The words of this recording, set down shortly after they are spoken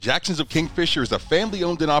Jackson's of Kingfisher is a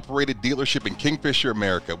family-owned and operated dealership in Kingfisher,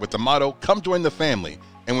 America, with the motto, come join the family.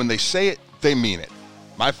 And when they say it, they mean it.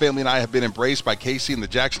 My family and I have been embraced by Casey and the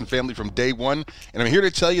Jackson family from day one, and I'm here to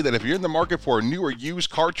tell you that if you're in the market for a new or used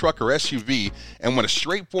car, truck, or SUV and want a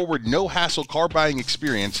straightforward, no-hassle car buying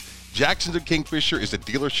experience, Jackson's of Kingfisher is the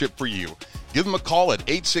dealership for you. Give them a call at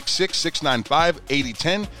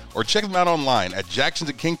 866-695-8010 or check them out online at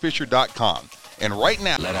jacksonsofkingfisher.com. And right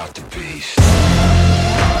now, let out the beast.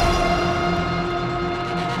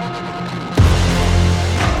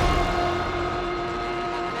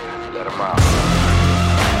 Let him out.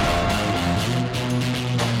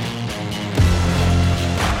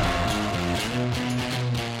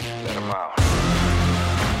 Let him out.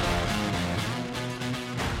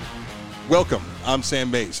 welcome. I'm Sam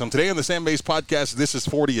Mays. Today on the Sam Mays Podcast, this is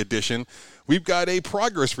 40 edition. We've got a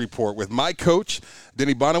progress report with my coach,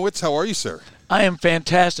 Denny Bonowitz. How are you, sir? I am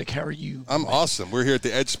fantastic. How are you? I'm awesome. We're here at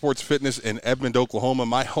the Edge Sports Fitness in Edmond, Oklahoma,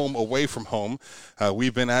 my home away from home.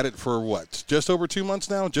 We've been at it for, what, just over 2 months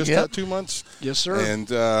now? Just about 2 months? Yes, sir. And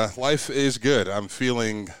life is good. I'm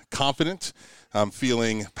feeling confident. I'm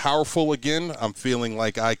feeling powerful again. I'm feeling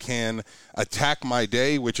like I can attack my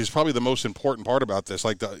day, which is probably the most important part about this.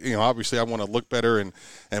 Like, obviously I want to look better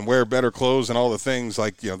and wear better clothes and all the things.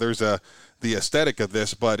 Like, there's the aesthetic of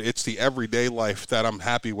this, but it's the everyday life that I'm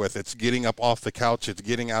happy with. It's getting up off the couch. It's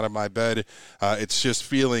getting out of my bed. It's just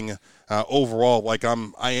feeling overall like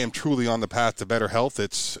I am truly on the path to better health.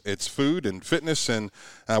 It's food and fitness, and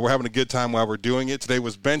we're having a good time while we're doing it. Today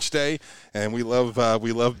was bench day, and we love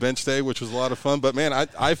bench day, which was a lot of fun. But man,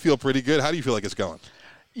 I feel pretty good. How do you feel like it's going?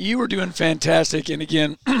 You were doing fantastic, and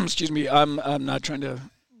again, excuse me, I'm not trying to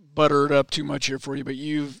butter it up too much here for you, but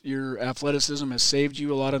your athleticism has saved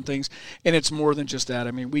you a lot of things, and it's more than just that.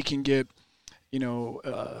 I mean, we can get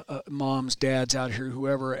moms, dads out here,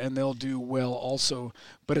 whoever, and they'll do well also,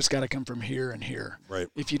 but it's got to come from here and here. Right.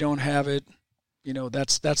 If you don't have it,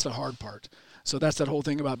 that's the hard part. So that's that whole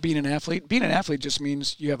thing about being an athlete. Being an athlete just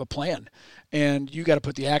means you have a plan, and you got to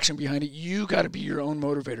put the action behind it. You got to be your own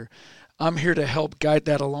motivator. I'm here to help guide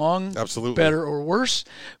that along. Absolutely. Better or worse,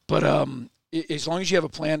 but as long as you have a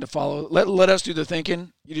plan to follow, let us do the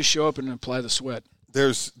thinking. You just show up and apply the sweat.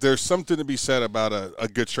 There's something to be said about a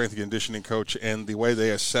good strength and conditioning coach and the way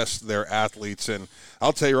they assess their athletes. And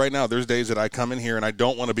I'll tell you right now, there's days that I come in here and I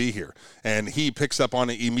don't want to be here. And he picks up on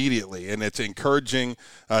it immediately. And it's encouraging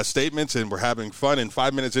statements, and we're having fun. And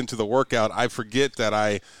 5 minutes into the workout, I forget that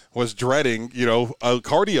I was dreading, a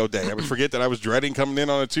cardio day. I would forget that I was dreading coming in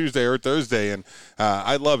on a Tuesday or Thursday. And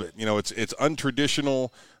I love it. It's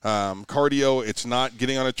untraditional cardio. It's not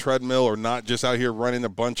getting on a treadmill or not just out here running a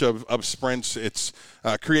bunch of sprints. It's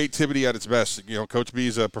creativity at its best. Coach B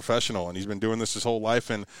is a professional, and he's been doing this his whole life.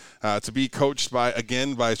 And to be coached by a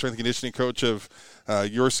strength and conditioning coach of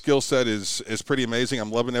your skill set is pretty amazing.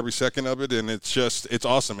 I'm loving every second of it, and it's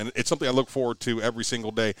awesome. And it's something I look forward to every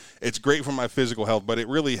single day. It's great for my physical health, but it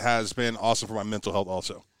really has been awesome for my mental health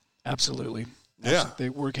also. Absolutely. Yeah. They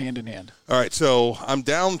work hand in hand. All right, so I'm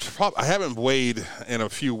down. I haven't weighed in a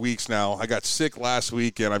few weeks now. I got sick last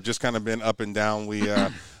week, and I've just kind of been up and down.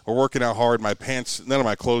 We're working out hard. My pants, none of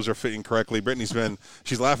my clothes are fitting correctly. Brittany's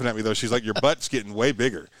she's laughing at me though. She's like, your butt's getting way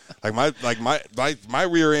bigger. My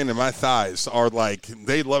rear end and my thighs are like,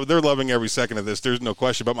 they're loving every second of this. There's no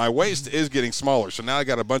question. But my waist is getting smaller. So now I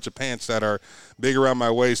got a bunch of pants that are big around my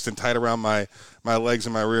waist and tight around my legs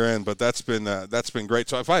and my rear end. But that's been great.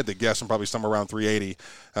 So if I had to guess, I'm probably somewhere around 380,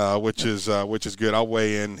 which is good. I'll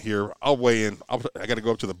weigh in here. I got to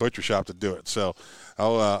go up to the butcher shop to do it. So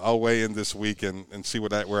I'll weigh in this week and see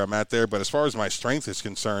where I'm at there. But as far as my strength is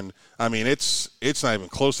concerned, I mean, it's not even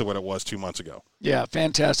close to what it was 2 months ago. Yeah,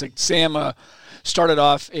 fantastic. Sam started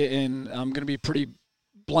off, and I'm going to be pretty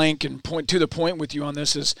blank and point to the point with you on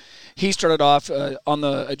this. Is he started off on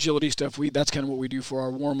the agility stuff. That's kind of what we do for our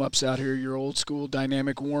warm-ups out here, your old school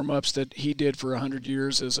dynamic warm-ups that he did for 100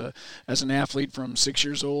 years as an athlete from 6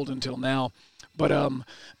 years old until now. But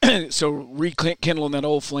so rekindling that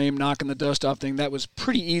old flame, knocking the dust off thing, that was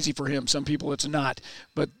pretty easy for him. Some people it's not.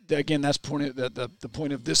 But again, that's the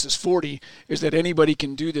point of this is 40 is that anybody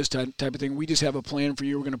can do this type of thing. We just have a plan for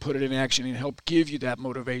you. We're going to put it in action and help give you that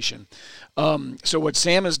motivation. So what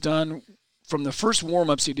Sam has done from the first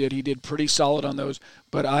warm-ups he did pretty solid on those.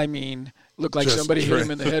 But I mean, looked like somebody hit him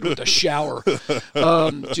in the head with a shower.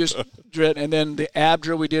 Just dread. And then the ab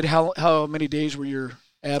drill we did. How many days were your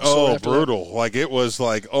abs? Oh, brutal. That? Like, it was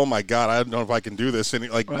like, oh my God, I don't know if I can do this. And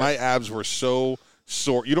My abs were so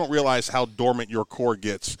sore. You don't realize how dormant your core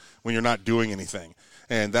gets when you're not doing anything.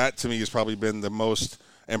 And that to me has probably been the most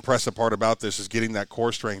impressive part about this is getting that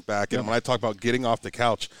core strength back. And when I talk about getting off the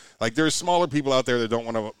couch, like there's smaller people out there that don't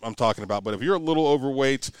want to, I'm talking about, but if you're a little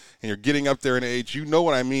overweight and you're getting up there in age, you know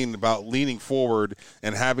what I mean about leaning forward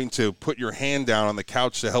and having to put your hand down on the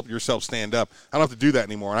couch to help yourself stand up. I don't have to do that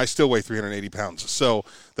anymore, and I still weigh 380 pounds. So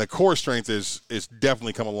the core strength is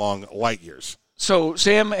definitely come along light years. So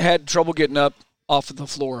Sam had trouble getting up off of the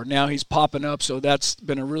floor. Now he's popping up, so that's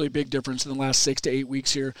been a really big difference in the last 6 to 8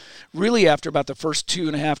 weeks here. Really, after about the first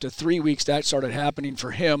 2.5 to 3 weeks, that started happening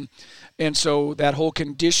for him. And so that whole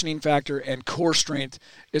conditioning factor and core strength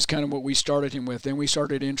is kind of what we started him with. Then we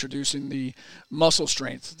started introducing the muscle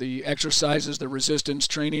strength, the exercises, the resistance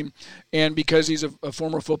training. And because he's a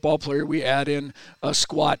former football player, we add in a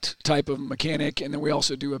squat type of mechanic, and then we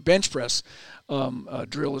also do a bench press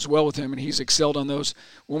drill as well with him, and he's excelled on those.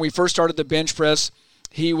 When we first started the bench press,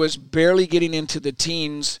 he was barely getting into the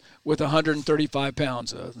teens with 135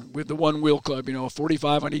 pounds with the one wheel club,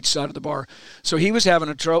 45 on each side of the bar. So he was having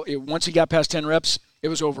a trouble. Once he got past 10 reps, it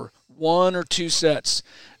was over. 1 or 2 sets.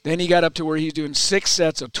 Then he got up to where he's doing 6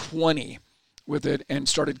 sets of 20 with it and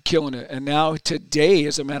started killing it. And now today,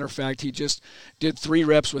 as a matter of fact, he just did 3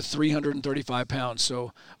 reps with 335 pounds.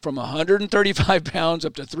 So from 135 pounds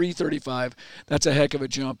up to 335, that's a heck of a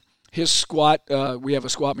jump. His squat, we have a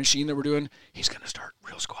squat machine that we're doing. He's going to start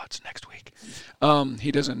real squats next week.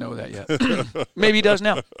 He doesn't know that yet. Maybe he does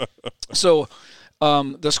now. So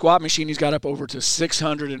the squat machine, he's got up over to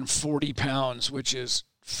 640 pounds, which is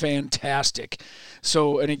fantastic.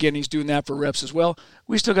 So, and again, he's doing that for reps as well.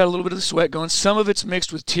 We still got a little bit of the sweat going. Some of it's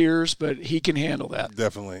mixed with tears, but he can handle that.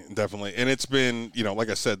 Definitely. And it's been, like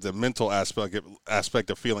I said, the mental aspect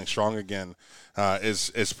of feeling strong again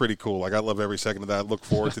is pretty cool. Like, I love every second of that. I look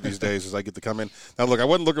forward to these days as I get to come in. Now, look, I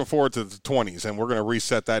wasn't looking forward to the 20s, and we're going to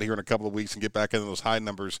reset that here in a couple of weeks and get back into those high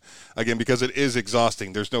numbers again because it is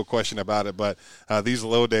exhausting. There's no question about it. But these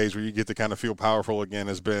low days where you get to kind of feel powerful again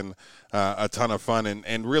has been a ton of fun.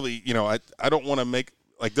 And really, I don't want to make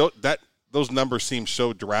like those numbers seem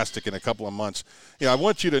so drastic in a couple of months. I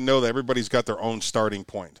want you to know that everybody's got their own starting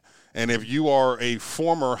point. And if you are a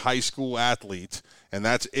former high school athlete and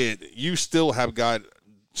that's it, you still have got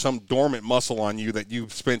some dormant muscle on you that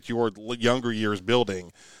you've spent your younger years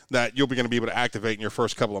building that you'll be going to be able to activate in your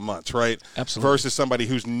first couple of months, right? Absolutely. Versus somebody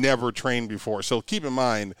who's never trained before. So keep in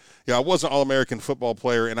mind, I was an All-American football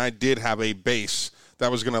player, and I did have a base that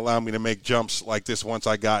was going to allow me to make jumps like this once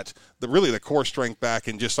I got the core strength back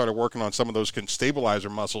and just started working on some of those stabilizer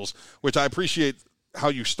muscles, which I appreciate how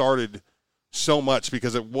you started so much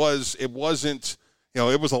because it wasn't,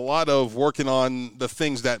 it was a lot of working on the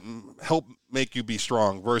things that help make you be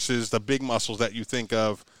strong versus the big muscles that you think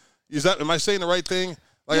of. Am I saying the right thing?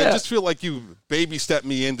 Like, yeah. I just feel like you baby stepped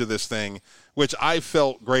me into this thing, which I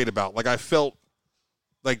felt great about. Like, I felt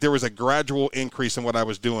like there was a gradual increase in what I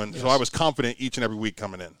was doing, yes. So I was confident each and every week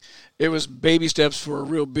coming in. It was baby steps for a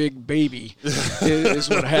real big baby is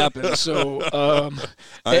what happened. So,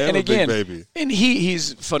 I am a big baby. And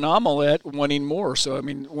he's phenomenal at wanting more. So, I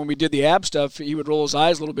mean, when we did the ab stuff, he would roll his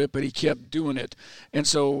eyes a little bit, but he kept doing it. And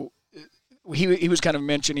so he was kind of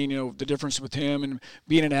mentioning, the difference with him and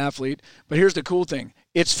being an athlete. But here's the cool thing.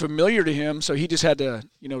 It's familiar to him, so he just had to,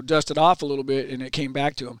 dust it off a little bit, and it came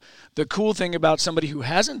back to him. The cool thing about somebody who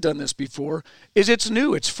hasn't done this before is it's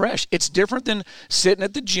new, it's fresh. It's different than sitting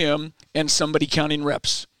at the gym and somebody counting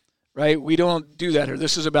reps, right? We don't do that here.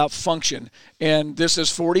 This is about function. And this is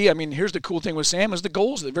 40. I mean, here's the cool thing with Sam is the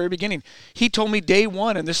goals at the very beginning. He told me day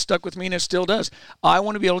one, and this stuck with me, and it still does, I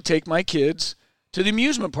want to be able to take my kids to the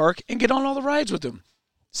amusement park and get on all the rides with them.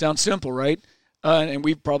 Sounds simple, right? And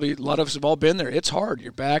a lot of us have all been there. It's hard.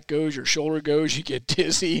 Your back goes, your shoulder goes, you get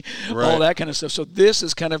dizzy, right. All that kind of stuff. So this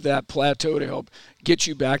is kind of that plateau to help get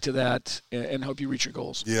you back to that and help you reach your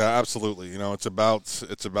goals. Yeah, absolutely. It's about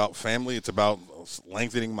family. It's about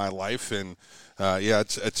lengthening my life. And,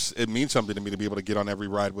 it means something to me to be able to get on every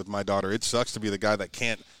ride with my daughter. It sucks to be the guy that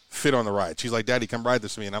can't fit on the ride. She's like, Daddy, come ride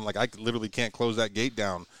this with me. And I'm like, I literally can't close that gate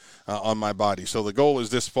down on my body. So the goal is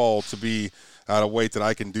this fall to be at a weight that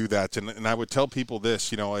I can do that. And I would tell people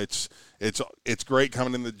this, it's great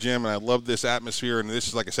coming in the gym, and I love this atmosphere. And this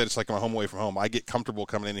is, like I said, it's like my home away from home. I get comfortable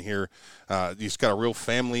coming in here. It's got a real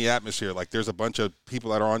family atmosphere. Like there's a bunch of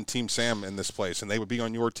people that are on Team Sam in this place, and they would be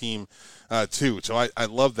on your team too. So I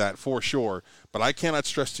love that for sure. But I cannot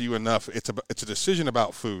stress to you enough, it's a decision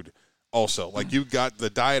about food also. Like you got the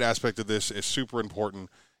diet aspect of this is super important.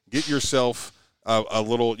 Get yourself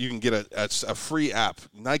you can get a free app.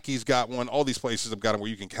 Nike's got one. All these places have got them where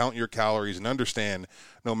you can count your calories and understand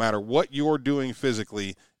no matter what you're doing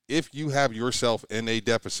physically, if you have yourself in a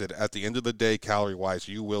deficit at the end of the day, calorie-wise,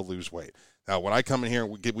 you will lose weight. When I come in here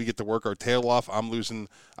and we get to work our tail off,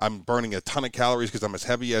 I'm burning a ton of calories because I'm as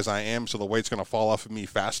heavy as I am, so the weight's going to fall off of me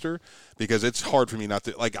faster because it's hard for me not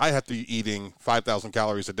to, like, I have to be eating 5,000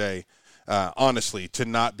 calories a day, honestly, to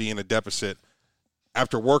not be in a deficit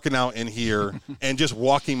after working out in here and just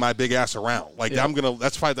walking my big ass around. Like, yeah.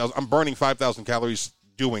 That's 5,000. I'm burning 5,000 calories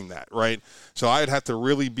doing that, right? So I'd have to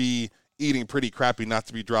really be eating pretty crappy not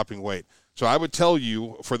to be dropping weight. So I would tell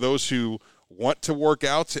you, for those who want to work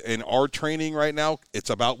out and are training right now, it's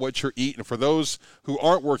about what you're eating. For those who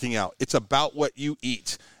aren't working out, it's about what you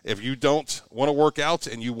eat. If you don't want to work out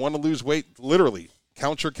and you want to lose weight, literally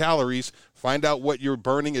count your calories, find out what you're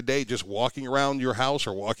burning a day just walking around your house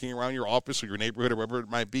or walking around your office or your neighborhood or wherever it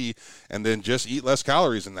might be, and then just eat less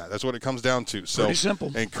calories than that. That's what it comes down to. So pretty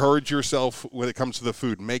simple. Encourage yourself when it comes to the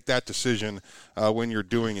food. Make that decision when you're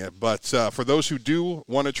doing it. But for those who do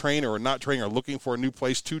want to train or are not training or looking for a new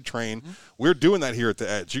place to train, we're doing that here at The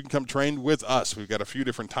Edge. You can come train with us. We've got a few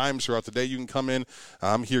different times throughout the day you can come in.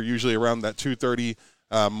 I'm here usually around that 2:30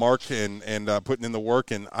 mark and putting in the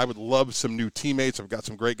work, and I would love some new teammates. I've got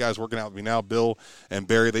some great guys working out with me now, Bill and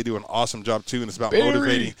Barry. They do an awesome job too, and it's about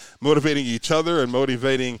motivating each other and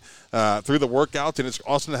motivating through the workouts, and it's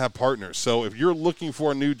awesome to have partners. So if you're looking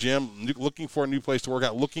for a new gym, looking for a new place to work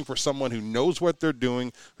out, looking for someone who knows what they're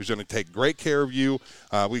doing, who's going to take great care of you,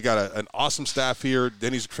 we got an awesome staff here.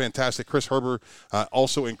 Denny's fantastic. Chris Herber,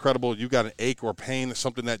 also incredible. You've got an ache or pain,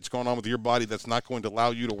 something that's going on with your body that's not going to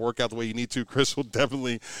allow you to work out the way you need to. Chris will definitely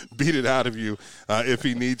beat it out of you if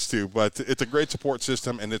he needs to. But it's a great support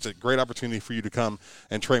system, and it's a great opportunity for you to come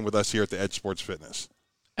and train with us here at the Edge Sports Fitness.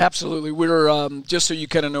 Absolutely. We're just so you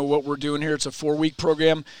kind of know what we're doing here, it's a 4-week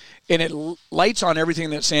program, and it lights on everything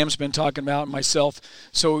that Sam's been talking about and myself.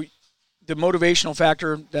 So the motivational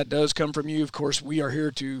factor, that does come from you. Of course, we are here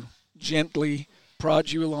to gently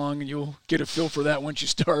prod you along, and you'll get a feel for that once you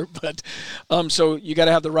start. But so you got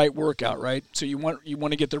to have the right workout, right? So you want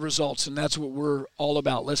to get the results, and that's what we're all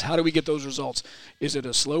about. How do we get those results? Is it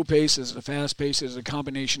a slow pace? Is it a fast pace? Is it a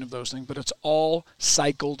combination of those things? But it's all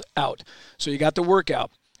cycled out. So you got the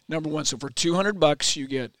workout, number one. So for $200, you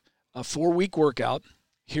get a 4-week workout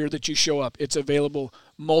here that you show up. It's available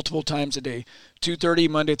multiple times a day, 2:30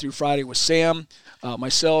 Monday through Friday with Sam,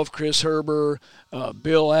 myself, Chris Herber,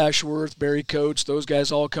 Bill Ashworth, Barry Coates. Those guys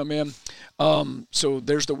all come in. So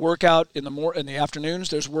there's the workout in the afternoons.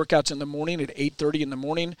 There's workouts in the morning at 8:30 in the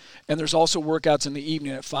morning, and there's also workouts in the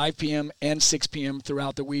evening at 5 p.m. and 6 p.m.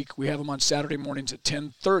 throughout the week. We have them on Saturday mornings at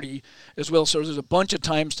 10:30 as well. So there's a bunch of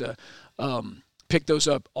times to pick those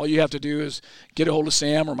up. All you have to do is get a hold of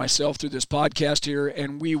Sam or myself through this podcast here,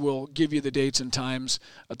 and we will give you the dates and times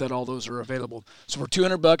that all those are available. So for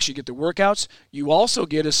 $200, you get the workouts. You also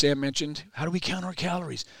get, as Sam mentioned, how do we count our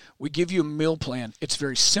calories? We give you a meal plan. It's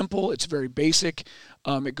very simple. It's very basic.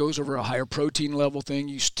 It goes over a higher protein level thing.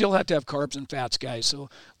 You still have to have carbs and fats, guys, so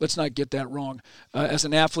let's not get that wrong. As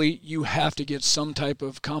an athlete, you have to get some type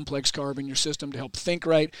of complex carb in your system to help think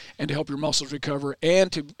right and to help your muscles recover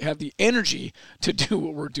and to have the energy to do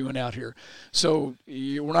what we're doing out here. So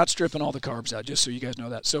we're not stripping all the carbs out, just so you guys know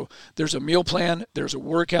that. So there's a meal plan, there's a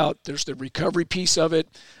workout, there's the recovery piece of it.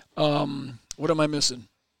 What am I missing?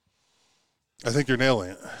 I think you're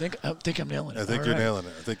nailing it. I think I'm nailing it. I think you're nailing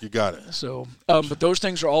it. I think you got it. So, but those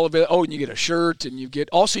things are all available. Oh, and you get a shirt, and you get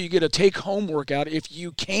a take-home workout if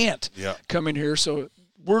you can't come in here. So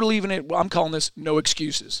we're leaving it. I'm calling this no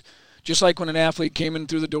excuses. Just like when an athlete came in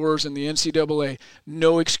through the doors in the NCAA,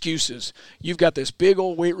 no excuses. You've got this big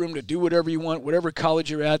old weight room to do whatever you want, whatever college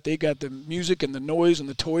you're at. They got the music and the noise and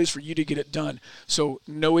the toys for you to get it done. So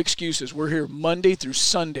no excuses. We're here Monday through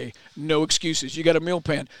Sunday, no excuses. You got a meal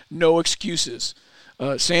plan, no excuses.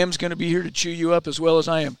 Sam's going to be here to chew you up as well as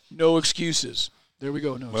I am. No excuses. There we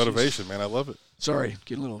go. No motivation, excuses. Man. I love it. Sorry,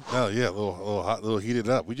 getting a little. Oh yeah, a little hot, a little heated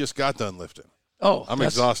up. We just got done lifting. Oh, I'm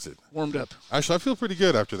exhausted. Warmed up. Actually, I feel pretty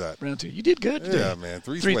good after that. Round 2. You did good today. Yeah, man.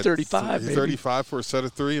 335, 335 for a set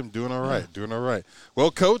of 3. I'm doing all right. Doing all right. Well,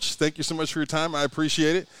 Coach, thank you so much for your time. I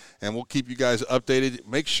appreciate it, and we'll keep you guys updated.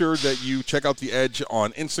 Make sure that you check out The Edge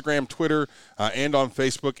on Instagram, Twitter, and on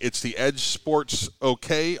Facebook. It's The Edge Sports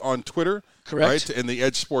OK on Twitter. Correct. Right? And The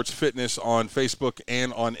Edge Sports Fitness on Facebook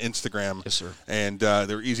and on Instagram. Yes, sir. And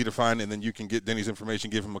they're easy to find, and then you can get Denny's information,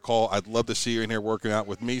 give him a call. I'd love to see you in here working out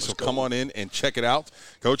with me, so come on in and check it out.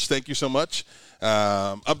 Coach, thank you so much.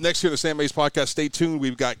 Up next here on the Sam Mays Podcast, stay tuned.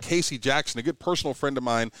 We've got Casey Jackson, a good personal friend of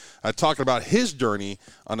mine, talking about his journey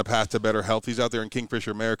on the path to better health. He's out there in Kingfisher,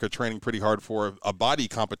 America, training pretty hard for a body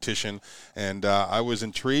competition, and I was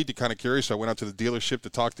intrigued and kind of curious, so I went out to the dealership to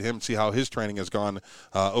talk to him and see how his training has gone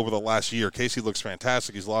over the last year. Casey looks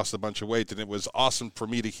fantastic. He's lost a bunch of weight, and it was awesome for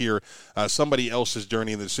me to hear somebody else's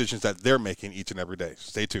journey and the decisions that they're making each and every day.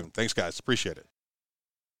 Stay tuned. Thanks, guys. Appreciate it.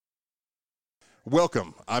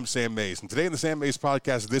 Welcome. I'm Sam Mays, and today in the Sam Mays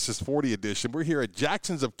Podcast, this is 40 edition. We're here at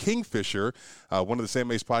Jackson's of Kingfisher, one of the Sam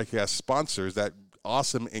Mays Podcast sponsors, that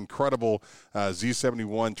awesome, incredible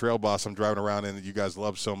Z71 Trail Boss I'm driving around in that you guys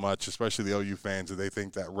love so much, especially the OU fans, and they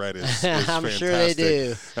think that red is I'm fantastic. sure they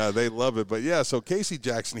do. They love it. But, yeah, so Casey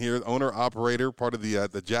Jackson here, owner-operator, part of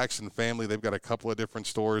the Jackson family. They've got a couple of different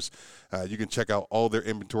stores. You can check out all their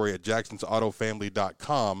inventory at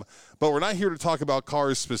jacksonsautofamily.com. But we're not here to talk about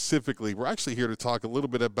cars specifically. We're actually here to talk a little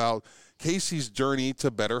bit about Casey's journey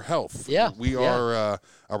to better health. Yeah. We are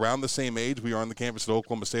around the same age. We are on the campus at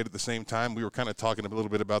Oklahoma State at the same time. We were kind of talking a little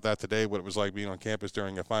bit about that today, what it was like being on campus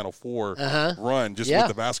during a Final Four run, just with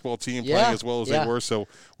the basketball team playing as well as they were. So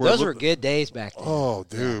those were good days back then. Oh,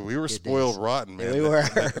 dude, we were spoiled rotten, man. We were.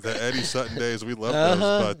 The Eddie Sutton days, we loved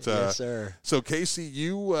those. But yes, sir. So, Casey,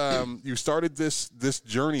 you started this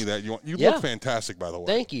journey that you look fantastic, by the way.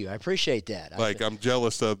 Thank you. I appreciate that. I'm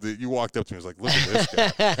jealous of you walked up to me and was like, look at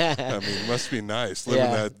this guy. I mean, it must be nice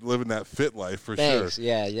living that fit life for thanks. sure.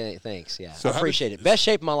 Yeah, thanks. Yeah, So I appreciate it. Best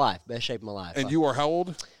shape of my life. And you are how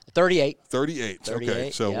old? 38. 38.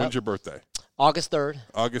 Okay. So when's your birthday? August 3rd.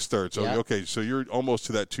 August 3rd. So okay, so you're almost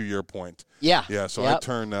to that 2-year point. Yeah. Yeah. So I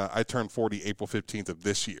turned 40 April 15th of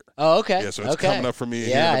this year. Oh, okay. Yeah. So it's coming up for me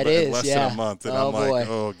it is. in less than a month, and I'm like,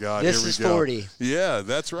 oh God, this here we is go. 40. Yeah,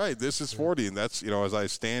 that's right. This is 40, and that's as I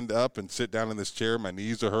stand up and sit down in this chair, my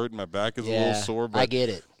knees are hurting, my back is a little sore. But I get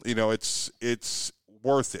it. It's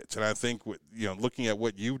worth it, and I think looking at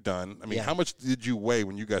what you've done. I mean, how much did you weigh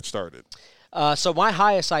when you got started? So my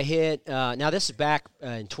highest I hit. Now this is back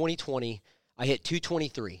in 2020. I hit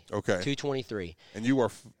 223. Okay. 223. And you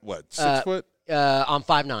are what, 6 foot? I'm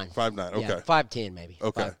 5'9". 5'9". Okay. Yeah, 5'10" maybe.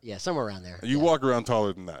 Okay. Somewhere around there. You walk around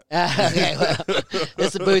taller than that. Okay, well,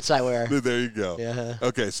 it's the boots I wear. There you go. Yeah.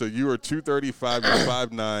 Okay, so you are 235, you're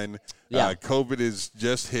 5'9". Yeah. COVID is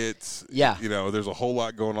just hit. Yeah. There's a whole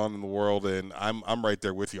lot going on in the world, and I'm right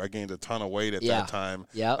there with you. I gained a ton of weight at that time.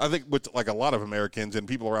 Yeah. I think with like a lot of Americans and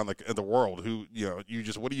people around the world who you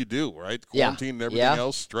just, what do you do, right? Quarantine and everything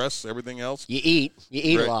else, stress, everything else. You eat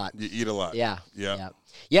a lot. You eat a lot. Yeah. Yeah.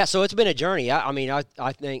 Yeah, so it's been a journey.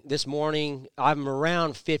 I think this morning I'm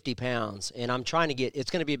around 50 pounds, and I'm trying to get –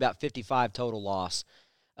 it's going to be about 55 total loss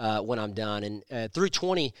when I'm done. And through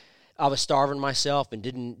 20, I was starving myself and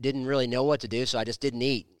didn't really know what to do, so I just didn't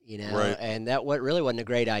eat, Right. And that really wasn't a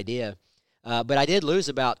great idea. But I did lose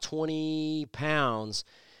about 20 pounds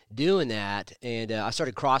doing that, and I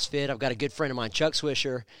started CrossFit. I've got a good friend of mine, Chuck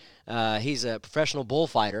Swisher. He's a professional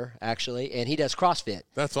bullfighter, actually, and he does CrossFit.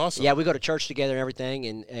 That's awesome. Yeah, we go to church together and everything,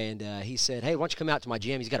 and he said, hey, why don't you come out to my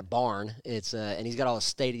gym? He's got a barn. It's and he's got all the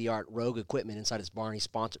state-of-the-art Rogue equipment inside his barn. He's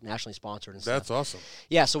nationally sponsored and stuff. That's awesome.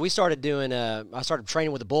 Yeah, so we started doing I started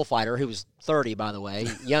training with a bullfighter who was 30, by the way,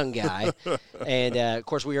 young guy. And, of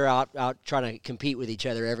course, we were out trying to compete with each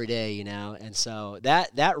other every day, and so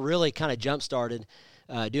that really kind of jump-started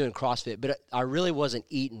doing CrossFit. But I really wasn't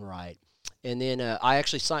eating right. And then I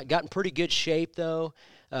actually got in pretty good shape, though,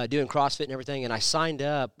 doing CrossFit and everything. And I signed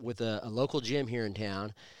up with a local gym here in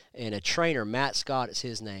town. And a trainer, Matt Scott is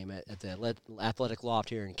his name, at the Athletic Loft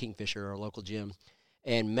here in Kingfisher, our local gym.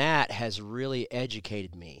 And Matt has really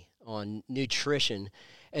educated me on nutrition.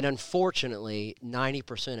 And unfortunately,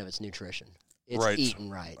 90% of it's nutrition. It's eating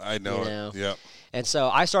right. I know it. Yep. And so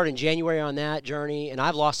I started in January on that journey. And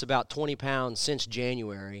I've lost about 20 pounds since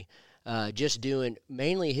January. Just doing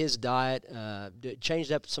mainly his diet,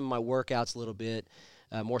 changed up some of my workouts a little bit,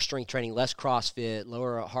 more strength training, less CrossFit,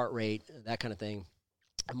 lower heart rate, that kind of thing.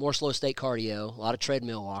 More slow state cardio, a lot of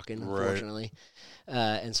treadmill walking, unfortunately.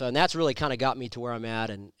 And that's really kind of got me to where I'm at.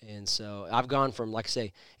 And so I've gone from, like I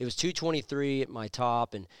say, it was 223 at my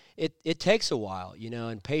top, and it takes a while,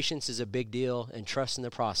 and patience is a big deal, and trust in the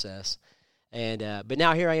process. And but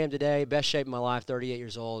now here I am today, best shape of my life, 38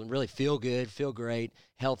 years old, and really feel good, feel great,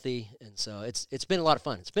 healthy, and so it's been a lot of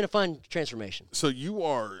fun. It's been a fun transformation. So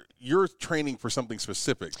you're training for something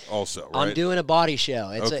specific, also, right? I'm doing a body show.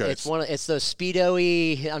 It's it's those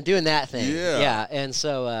Speedo-y. I'm doing that thing. Yeah. And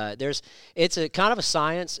so it's a kind of a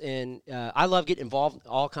science, and I love getting involved in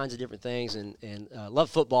all kinds of different things, and love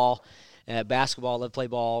football. Basketball, love play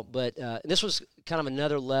ball, but this was kind of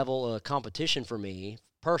another level of competition for me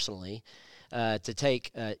personally. To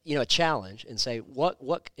take a challenge and say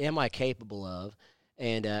what am I capable of,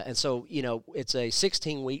 and so it's a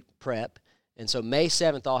 16-week prep, and so May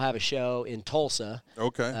 7th I'll have a show in Tulsa.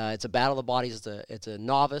 Okay. It's a Battle of the Bodies. It's a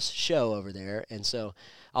novice show over there, and so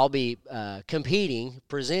I'll be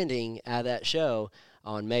presenting at that show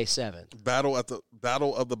on May 7th. Battle of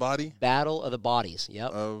the Body? Battle of the Bodies.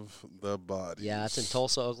 Yep. Of the Bodies. Yeah, it's in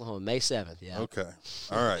Tulsa, Oklahoma, May 7th. Yeah. Okay.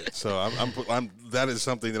 All right. So I'm that is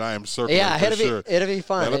something that I am circling. Yeah, for sure. It'll be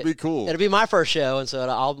fun. That'll be cool. It'll be my first show, and so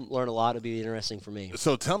I'll learn a lot. It'll be interesting for me.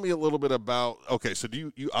 So tell me a little bit about. Okay, so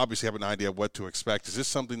do you obviously have an idea of what to expect? Is this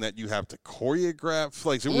something that you have to choreograph?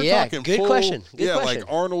 Like, so we're talking good full, question. Good question.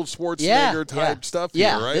 Like Arnold Schwarzenegger type stuff.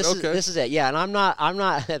 Yeah, here, right? This is it. Yeah, and I'm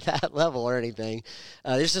not at that level or anything.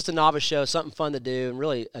 This is just a novice show, something fun to do, and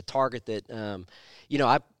really a target that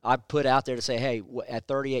I put out there to say, hey, at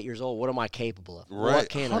 38 years old, what am I capable of? Right, What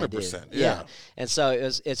can 100%, I do? yeah. And so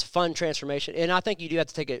it's fun transformation, and I think you do have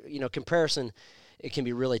to take a comparison. It can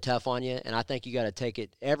be really tough on you, and I think you got to take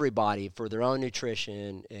it. Everybody for their own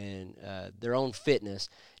nutrition and their own fitness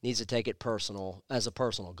needs to take it personal as a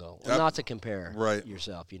personal goal, not to compare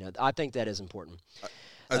yourself. I think that is important.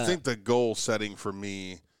 I think the goal setting for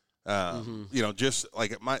me. Just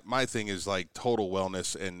like my thing is like total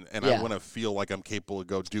wellness and I want to feel like I'm capable to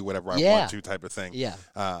go do whatever I want to type of thing. Yeah.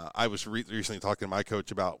 I was recently talking to my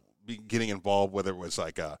coach about getting involved, whether it was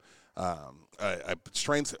like a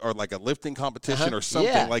strength or like a lifting competition or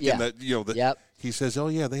something in that, he says, oh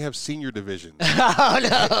yeah, they have senior divisions. Oh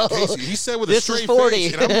no. Casey, he said with this a straight is 40.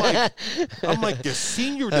 face. And I'm like the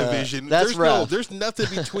senior division. That's rough. There's nothing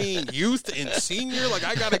between youth and senior. Like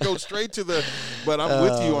I got to go straight to but I'm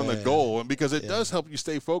with you on the goal, and because it does help you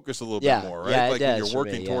stay focused a little bit more, right? Yeah, like it when does you're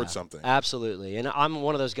working for me, towards something. Absolutely. And I'm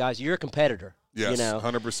one of those guys. You're a competitor. Yes,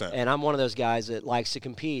 100%. And I'm one of those guys that likes to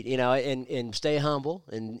compete, and stay humble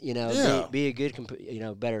and, be a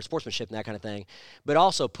good, better sportsmanship and that kind of thing, but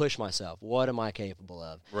also push myself. What am I capable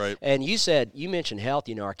of? Right. And you mentioned health.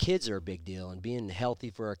 Our kids are a big deal, and being healthy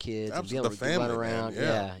for our kids and being able to run around.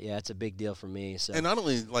 Man, yeah, it's a big deal for me. So. And not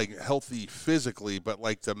only like healthy physically, but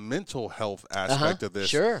like the mental health aspect of this.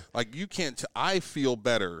 Sure. Like I feel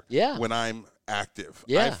better when I'm active.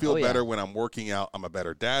 Yeah. I feel better when I'm working out. I'm a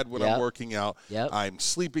better dad when I'm working out. Yep. I'm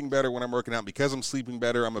sleeping better when I'm working out. Because I'm sleeping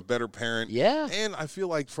better, I'm a better parent. Yeah. And I feel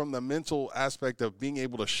like from the mental aspect of being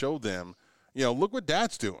able to show them, look what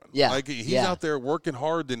dad's doing. Yeah. Like he's out there working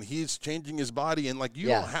hard and he's changing his body. And like you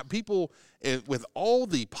don't have people with all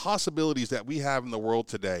the possibilities that we have in the world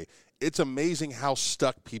today. It's amazing how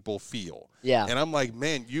stuck people feel. Yeah. And I'm like,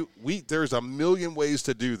 man, there's a million ways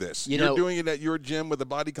to do this. You're doing it at your gym with a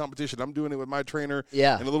body competition. I'm doing it with my trainer in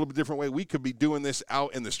a little bit different way. We could be doing this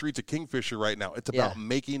out in the streets of Kingfisher right now. It's about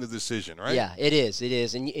making a decision, right? Yeah, it is. It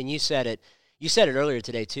is. And you said it. You said it earlier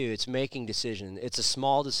today, too. It's making decision. It's a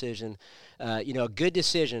small decision. A good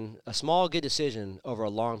decision, a small good decision over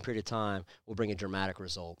a long period of time will bring a dramatic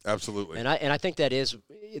result. Absolutely. And I think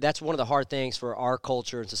that's one of the hard things for our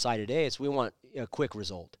culture and society today is we want a quick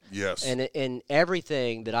result. Yes. And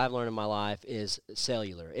everything that I've learned in my life is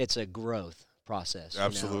cellular. It's a growth process.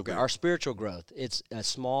 Absolutely. Our spiritual growth. It's a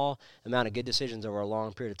small amount of good decisions over a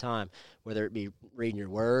long period of time, whether it be reading your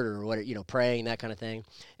word or praying, that kind of thing.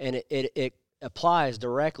 And it applies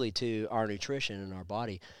directly to our nutrition and our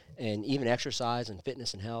body, and even exercise and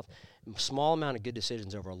fitness and health. Small amount of good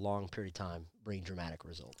decisions over a long period of time bring dramatic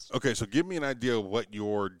results. Okay, so give me an idea of what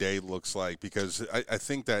your day looks like, because I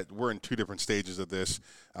think that we're in two different stages of this.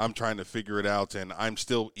 I'm trying to figure it out, and I'm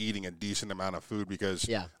still eating a decent amount of food because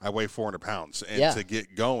I weigh 400 pounds. And to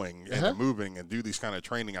get going and moving and do these kind of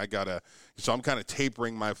training, so I'm kind of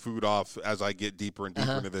tapering my food off as I get deeper and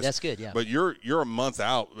deeper into this. That's good, yeah. But you're a month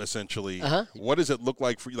out, essentially. What does it look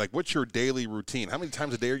like for you? Like, what's your daily routine? How many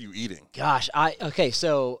times a day are you eating? Gosh, I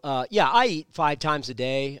eat 5 times a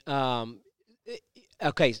day.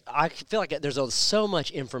 Okay, I feel like there's so much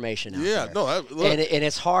information out there. And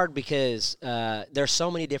it's hard because there's so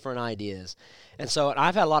many different ideas. And so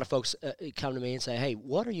I've had a lot of folks come to me and say, hey,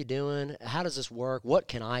 what are you doing? How does this work? What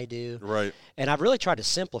can I do? Right. And I've really tried to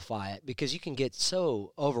simplify it because you can get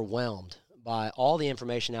so overwhelmed by all the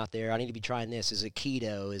information out there. I need to be trying this. Is it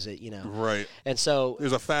keto? Is it, Right. And so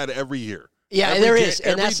there's a fad every year. Yeah, there is.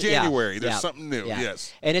 Every January, there's something new,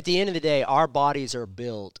 yes. And at the end of the day, our bodies are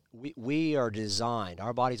built, we are designed,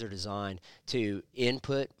 our bodies are designed to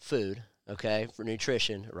input food, okay, for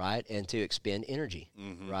nutrition, right, and to expend energy,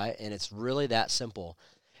 right? And it's really that simple.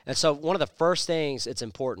 And so one of the first things that's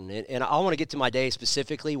important, and I want to get to my day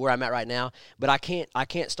specifically where I'm at right now, but I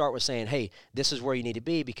can't start with saying, hey, this is where you need to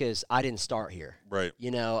be, because I didn't start here. Right.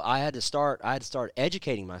 I had to start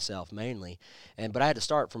educating myself mainly, but I had to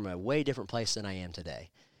start from a way different place than I am today.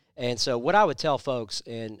 And so what I would tell folks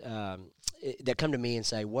that come to me and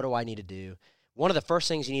say, what do I need to do? One of the first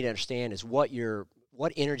things you need to understand is what your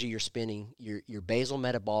what energy you're spending, your basal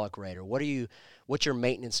metabolic rate, or what's your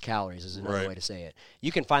maintenance calories is another Right. way to say it.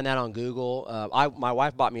 You can find that on Google. My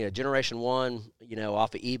wife bought me a Generation 1,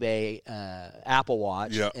 off of eBay Apple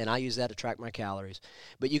Watch, Yeah. and I use that to track my calories.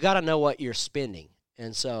 But you got to know what you're spending.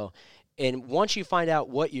 And once you find out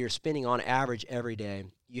what you're spending on average every day,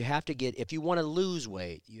 you have to if you want to lose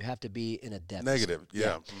weight, you have to be in a deficit. Negative,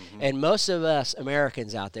 yeah. Mm-hmm. And most of us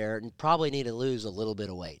Americans out there probably need to lose a little bit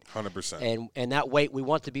of weight. 100%. And that weight, we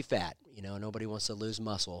want to be fat. Nobody wants to lose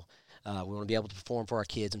muscle. We want to be able to perform for our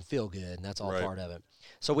kids and feel good, and that's all Right. part of it.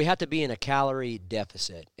 So we have to be in a calorie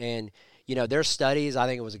deficit. And, there's studies. I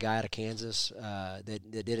think it was a guy out of Kansas that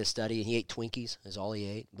did a study, and he ate Twinkies is all he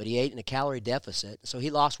ate. But he ate in a calorie deficit, so he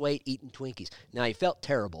lost weight eating Twinkies. Now, he felt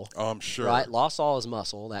terrible. Oh, I'm sure. Right? Lost all his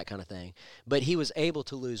muscle, that kind of thing. But he was able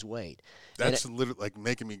to lose weight. That's literally like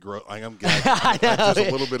making me grow. I'm gagging. I know. Just a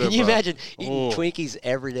little bit Can of. you imagine eating oh. Twinkies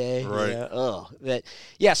every day? Right. But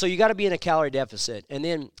yeah, so you got to be in a calorie deficit, and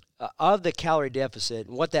then of the calorie deficit,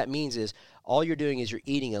 and what that means is all you're doing is you're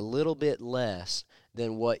eating a little bit less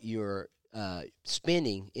than what you're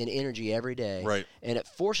spending in energy every day. Right. And it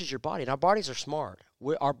forces your body. And our bodies are smart.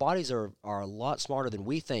 Our bodies are a lot smarter than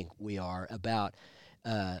we think we are about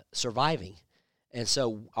surviving. And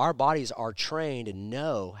so our bodies are trained and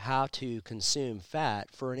know how to consume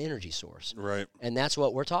fat for an energy source. Right. And that's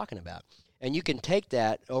what we're talking about. And you can take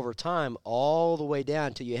that over time all the way down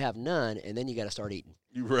until you have none, and then you got to start eating.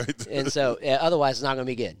 You're right. And so otherwise it's not going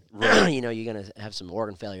to be good. Right. You're going to have some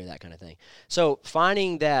organ failure, that kind of thing. So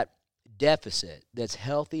finding that deficit that's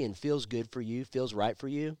healthy and feels good for you, feels right for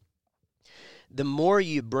you, the more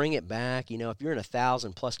you bring it back, if you're in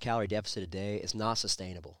 1,000+ calorie deficit a day, it's not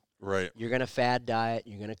sustainable. Right. You're going to fad diet,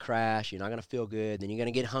 you're going to crash, you're not going to feel good, then you're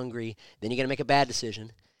going to get hungry, then you're going to make a bad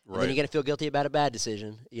decision. And then Right. you're going to feel guilty about a bad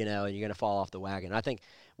decision, and you're going to fall off the wagon. I think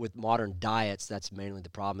with modern diets, that's mainly the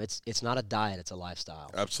problem. It's not a diet, it's a lifestyle.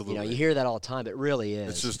 Absolutely. You hear that all the time, but it really is.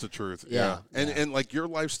 It's just the truth. Yeah. And like your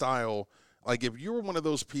lifestyle, like if you were one of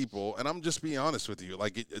those people, and I'm just being honest with you,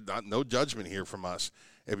 like no judgment here from us.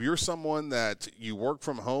 If you're someone that you work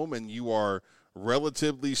from home and you are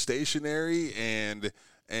relatively stationary and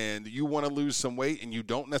you want to lose some weight and you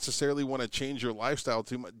don't necessarily want to change your lifestyle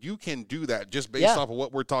too much, you can do that just based off of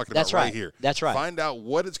what we're talking That's about right right. here. That's right. Find out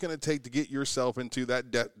what it's going to take to get yourself into that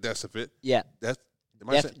deficit. Yeah.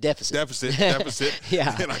 Deficit.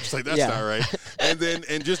 Yeah. And I'm just like, that's Yeah. not right.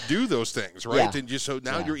 And just do those things, right? Yeah. And just so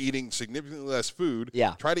now Yeah. you're eating significantly less food.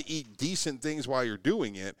 Yeah. Try to eat decent things while you're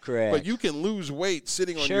doing it. Correct. But you can lose weight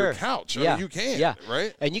sitting on Sure. your couch. I Yeah. mean, you can, Yeah.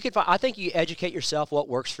 right? And you can find, I think you educate yourself what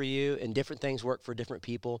works for you, and different things work for different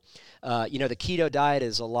people. The keto diet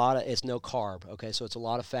is it's no carb, okay? So it's a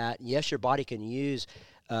lot of fat. And yes, your body can use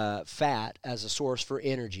fat as a source for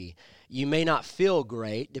energy. You may not feel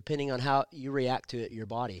great depending on how you react to it, your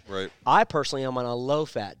body. Right. I personally am on a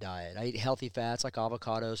low-fat diet. I eat healthy fats like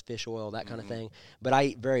avocados, fish oil, that kind of thing. But I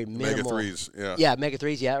eat very minimal. Omega-3s, yeah. Yeah,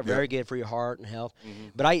 omega-3s, are very good for your heart and health.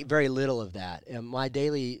 But I eat very little of that. And my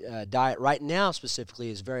daily diet right now specifically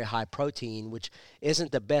is very high protein, which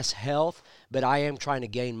isn't the best health, but I am trying to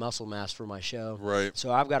gain muscle mass for my show. Right.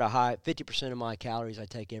 So I've got a high 50% of my calories I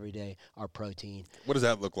take every day are protein. What does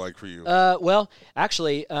that look like for you? Well,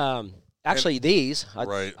 actually, these.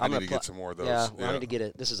 Right. I I'm need gonna to get some more of those. Yeah, Yeah. I need to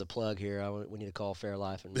get this is a plug here. We need to call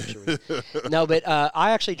Fairlife and make sure. No, but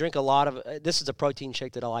I actually drink a lot of. This is a protein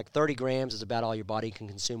shake that I like. 30 grams is about all your body can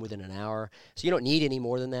consume within an hour. So you don't need any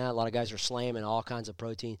more than that. A lot of guys are slamming all kinds of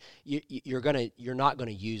protein. You're not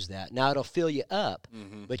gonna use that. Now it'll fill you up,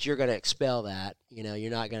 but you're gonna expel that.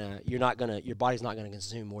 Your body's not gonna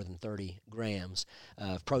consume more than 30 grams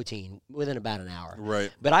of protein within about an hour.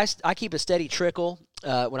 Right. But I keep a steady trickle.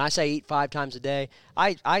 When I say eat 5 times a day,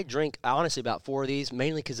 I drink honestly about 4 of these,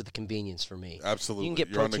 mainly because of the convenience for me. Absolutely. You can get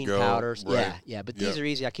You're on the protein go. powders. Right. Yeah. But Yep. these are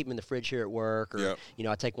easy. I keep them in the fridge here at work, or Yep.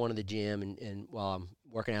 I take one to the gym, and while I'm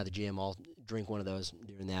working out at the gym, I'll drink one of those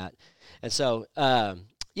during that. And so,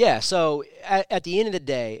 So at the end of the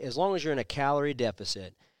day, as long as you're in a calorie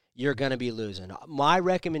deficit, you're going to be losing. My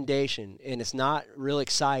recommendation, and it's not real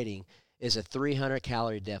exciting, is a 300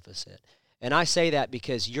 calorie deficit. And I say that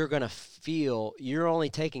because you're going to feel you're only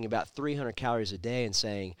taking about 300 calories a day and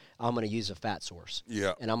saying, I'm going to use a fat source.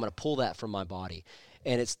 Yeah. And I'm going to pull that from my body.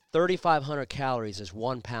 And it's 3,500 calories is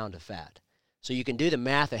 1 pound of fat. So you can do the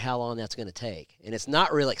math of how long that's going to take. And it's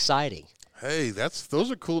not real exciting. Hey, those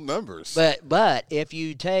are cool numbers. But if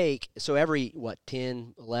you take, so every,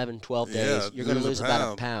 10, 11, 12 days, Yeah, you're going to lose lose a about a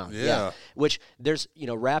pound. pound. Yeah. Which there's,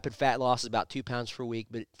 rapid fat loss is about 2 pounds per week.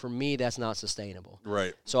 But for me, that's not sustainable.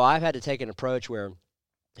 Right. So I've had to take an approach where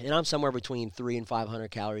And I'm somewhere between 300 and 500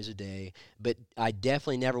 calories a day, but I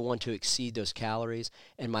definitely never want to exceed those calories.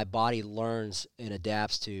 And my body learns and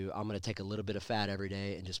adapts to, I'm going to take a little bit of fat every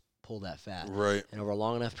day and just pull that fat. Right. And over a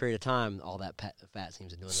long enough period of time, all that fat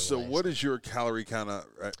seems to dwindle So away. what is your calorie count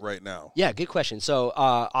right now? Yeah, good question. So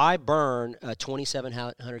I burn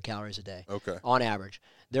 2,700 calories a day. Okay. On average.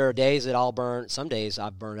 There are days that I'll burn. Some days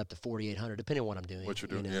I've burned up to 4,800, depending on what I'm doing. What you're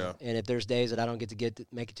doing, you know? yeah. And if there's days that I don't get to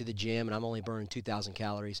make it to the gym and I'm only burning 2,000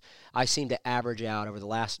 calories, I seem to average out over the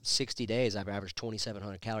last 60 days. I've averaged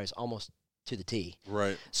 2,700 calories almost to the T.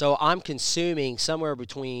 Right. So I'm consuming somewhere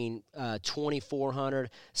between 2,400.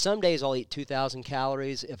 Some days I'll eat 2,000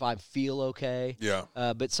 calories if I feel okay. Yeah.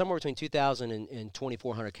 But somewhere between 2,000 and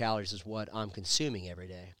 2,400 calories is what I'm consuming every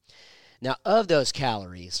day. Now, of those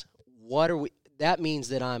calories, that means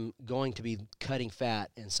that I'm going to be cutting fat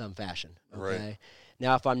in some fashion. Okay. Right.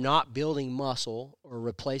 Now, if I'm not building muscle or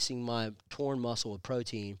replacing my torn muscle with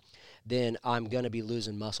protein, then I'm going to be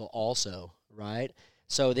losing muscle also, right?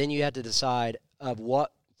 So then you have to decide of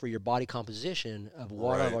what, for your body composition, of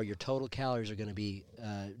what Right. are your total calories are going to be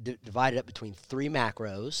divided up between 3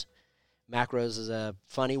 macros. Macros is a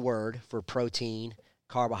funny word for protein,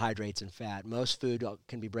 carbohydrates, and fat. Most food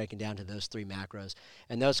can be broken down to those 3 macros,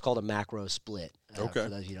 and that's called a macro split. Okay. For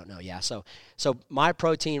those of you who don't know, yeah. So my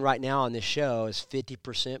protein right now on this show is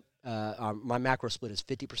 50%. My macro split is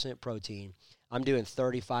 50% protein. I'm doing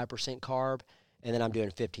 35% carb, and then I'm doing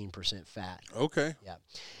 15% fat. Okay. Yeah,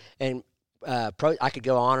 and I could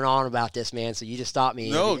go on and on about this, man. So you just stop me.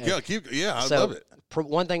 No, And- yeah, I so love it.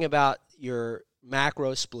 One thing about your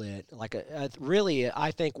macro split, like really, I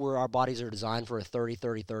think where our bodies are designed for a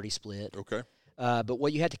 30-30-30 split. Okay. But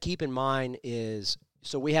what you have to keep in mind is,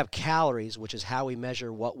 so we have calories, which is how we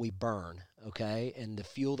measure what we burn, okay, and the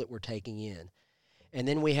fuel that we're taking in. And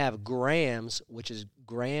then we have grams, which is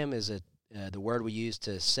the word we use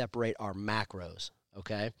to separate our macros,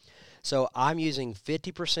 okay? So I'm using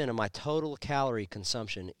 50% of my total calorie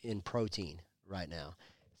consumption in protein right now.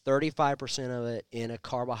 35% of it in a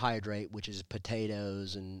carbohydrate, which is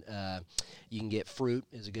potatoes, and you can get fruit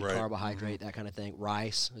is a good Right. carbohydrate, that kind of thing.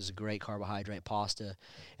 Rice is a great carbohydrate, pasta.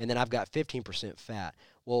 And then I've got 15% fat.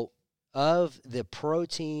 Well, of the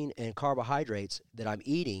protein and carbohydrates that I'm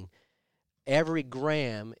eating, every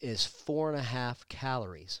gram is 4.5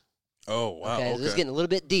 calories. Oh, wow. Okay, Okay. so this is getting a little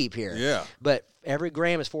bit deep here. Yeah. But every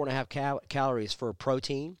gram is 4.5 calories for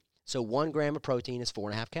protein. So 1 gram of protein is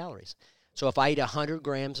 4.5 calories. So if I eat 100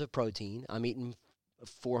 grams of protein, I'm eating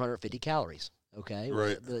 450 calories, okay?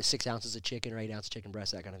 Right. The 6 ounces of chicken or 8 ounces of chicken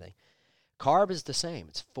breast, that kind of thing. Carb is the same.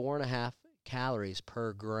 It's 4.5 calories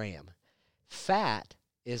per gram. Fat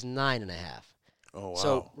is 9.5. Oh, wow.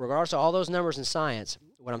 So regardless of all those numbers in science,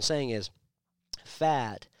 what I'm saying is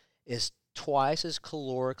fat is twice as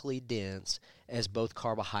calorically dense as both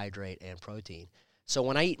carbohydrate and protein. So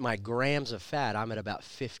when I eat my grams of fat, I'm at about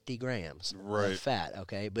 50 grams Right. of fat,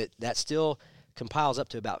 okay? But that still compiles up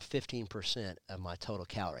to about 15% of my total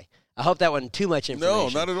calorie. I hope that wasn't too much no,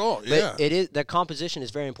 information. not at all. But Yeah. it is, the composition is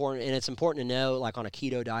very important, and it's important to know, like on a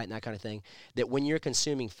keto diet and that kind of thing, that when you're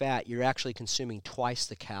consuming fat, you're actually consuming twice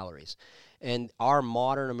the calories. And our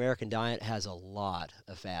modern American diet has a lot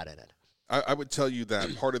of fat in it. I would tell you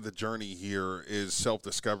that part of the journey here is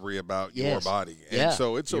self-discovery about your Yes. body, and Yeah,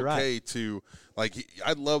 so it's you're okay to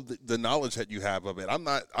I love the knowledge that you have of it. I'm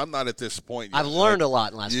not at this point yet. I've learned a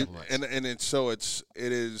lot in the last You- couple months. and it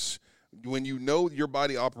is when you know your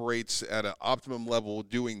body operates at an optimum level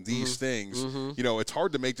doing these things, you know, it's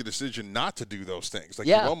hard to make the decision not to do those things. Like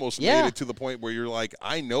Yeah, you've almost yeah. made it to the point where you're like,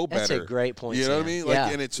 I know better. That's a great point, You know what I Sam. mean? Like, Yeah,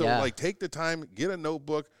 and it's so yeah. like take the time, get a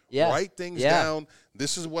notebook, Yeah, write things yeah. down.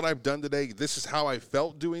 This is what I've done today. This is how I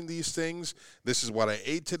felt doing these things. This is what I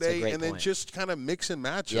ate today, great and then point. just kind of mix and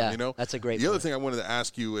match Yeah, them. You know, that's a great The other point. thing I wanted to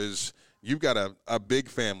ask you is, you've got a big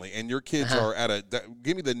family, and your kids are at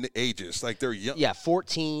give me the ages. Like they're young. Yeah,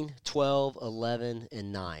 14, 12, 11,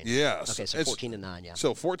 and 9. Yeah. Okay, so It's- 14 and 9, yeah.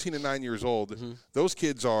 So 14 and 9 years old, those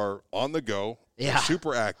kids are on the go. They're Yeah.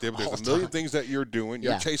 super active. There's All a the million time. things that you're doing.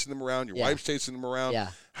 You're Yeah. chasing them around. Your Yeah. wife's chasing them around.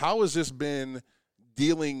 Yeah. How has this been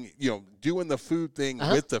doing the food thing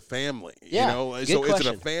with the family? Yeah, You know, good so is it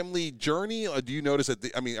question. a family journey? Or do you notice that?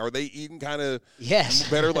 Are they eating kind of Yes.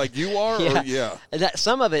 better like you are? Yeah. Or, yeah. And that,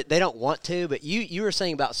 some of it they don't want to, but you were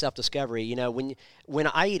saying about self-discovery. You know, when when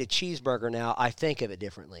I eat a cheeseburger now, I think of it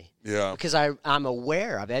differently. Yeah. Because I'm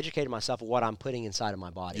aware. I've educated myself of what I'm putting inside of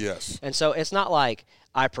my body. Yes. And so it's not like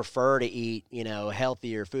I prefer to eat,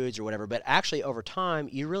 healthier foods or whatever, but actually over time,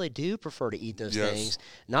 you really do prefer to eat those things,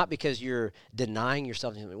 not because you're denying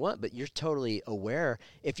yourself something you want, but you're totally aware.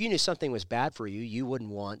 If you knew something was bad for you, you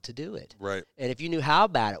wouldn't want to do it. Right. And if you knew how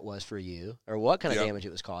bad it was for you or what kind of damage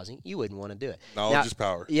it was causing, you wouldn't want to do it. Knowledge is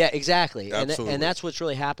power. Yeah, exactly. Absolutely. And that's what's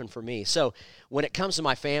really happened for me. So when it comes to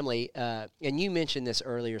my family, and you mentioned this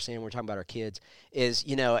earlier, Sam, we're talking about our kids, is,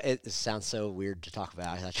 it sounds so weird to talk about.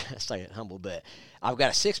 I try to stay humble, but I've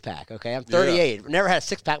got a six-pack, okay? I'm 38. I've never had a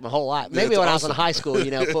six-pack my whole life. Maybe when I was in high school,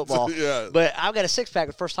 football. But I've got a six-pack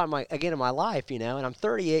the first time, again, in my life, and I'm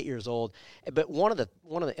 38 years old. But one of the,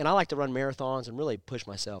 and I like to run marathons and really push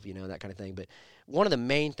myself, that kind of thing. But one of the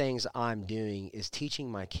main things I'm doing is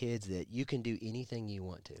teaching my kids that you can do anything you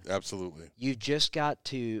want to. Absolutely. You've just got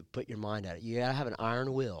to put your mind at it. You got to have an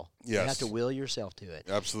iron will. Yes. You have to will yourself to it.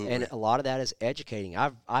 Absolutely. And a lot of that is educating.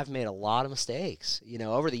 I've made a lot of mistakes,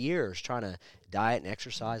 over the years trying to diet and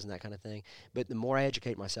exercise and that kind of thing. But the more I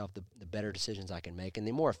educate myself, the better decisions I can make, and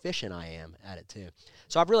the more efficient I am at it too.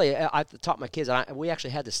 So I've taught my kids. We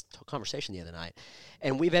actually had this conversation the other night,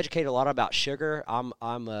 and we've educated a lot about sugar.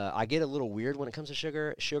 I get a little weird when it comes to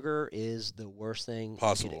sugar. Sugar is the worst thing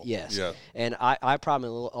possible. Yes. Yeah. And I probably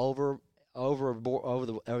a little over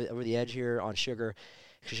the edge here on sugar.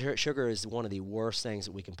 Sugar is one of the worst things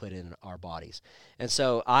that we can put in our bodies, and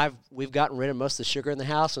so we've gotten rid of most of the sugar in the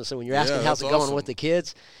house. And so when you're asking how's it going with the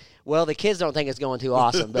kids, well, the kids don't think it's going too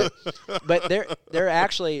awesome, but they're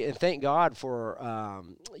actually, and thank God for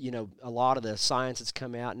a lot of the science that's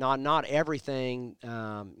come out. Not everything,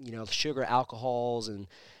 sugar, alcohols, and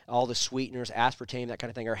all the sweeteners, aspartame, that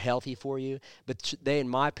kind of thing, are healthy for you. But they, in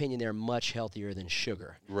my opinion, they're much healthier than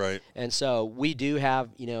sugar. Right. And so we do have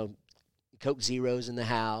Coke Zeros in the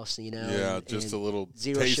house, just a little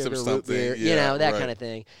zero taste sugar of root something, beer, that right. kind of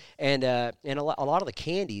thing. And a lot of the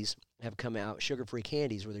candies have come out, sugar-free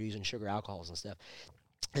candies, where they're using sugar alcohols and stuff.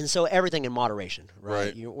 And so everything in moderation,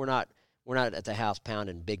 right? We're not at the house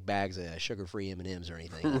pounding big bags of sugar-free M&Ms or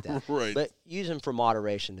anything like that. Right. But use them for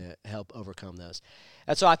moderation to help overcome those.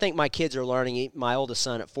 And so I think my kids are learning. My oldest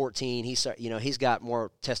son at 14, he's got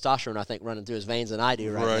more testosterone, I think, running through his veins than I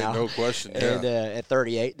do right now. Right, no question. And at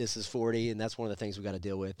 38, this is 40, and that's one of the things we've got to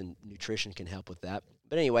deal with, and nutrition can help with that.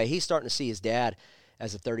 But anyway, he's starting to see his dad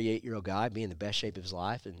as a 38-year-old guy being in the best shape of his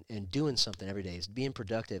life and doing something every day. He's being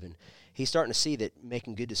productive, and he's starting to see that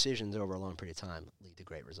making good decisions over a long period of time lead to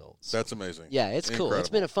great results. That's amazing. Yeah, it's Incredible. Cool. It's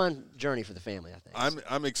been a fun journey for the family, I think.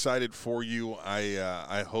 I'm excited for you.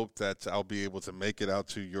 I hope that I'll be able to make it out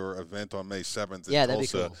to your event on May 7th in that'd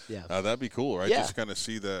Tulsa. be cool. Yeah. That'd be cool, right? Yeah. Just kind of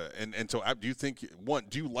see and so do you think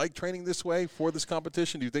do you like training this way for this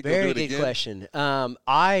competition? Do you think Very you'll do it good again? question.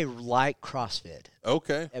 I like CrossFit.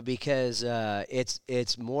 Okay. Because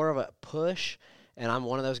it's more of a push, and I'm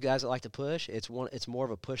one of those guys that like to push. It's more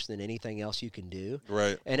of a push than anything else you can do.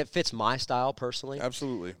 Right. And it fits my style personally.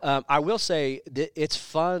 Absolutely. I will say that it's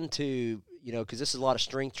fun to, because this is a lot of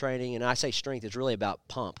strength training, and I say strength, it's really about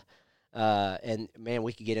pump. And man,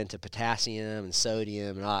 we could get into potassium and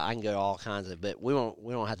sodium, and I can go to all kinds of, but we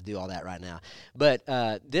don't have to do all that right now. But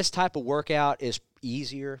this type of workout is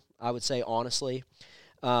easier, I would say, honestly.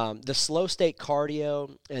 The slow state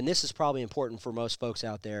cardio, and this is probably important for most folks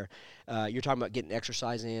out there. You're talking about getting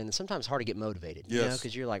exercise in, and sometimes it's hard to get motivated,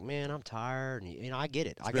 because you're like, man, I'm tired, and I get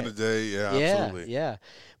it. It's been a day, absolutely. Yeah.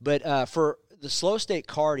 But for the slow state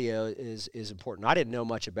cardio is important. I didn't know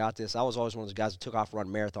much about this. I was always one of those guys who took off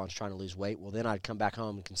running marathons trying to lose weight. Well, then I'd come back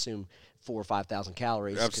home and consume 4,000 or 5,000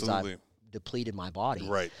 calories because I depleted my body.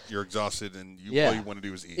 Right. You're exhausted, and all you want to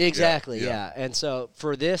do is eat. Exactly, yeah. And so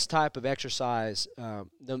for this type of exercise,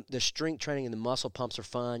 the strength training and the muscle pumps are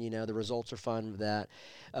fun. The results are fun with that.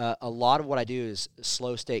 A lot of what I do is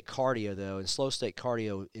slow state cardio, though, and slow state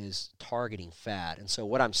cardio is targeting fat. And so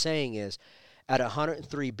what I'm saying is at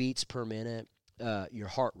 103 beats per minute, your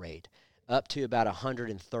heart rate, up to about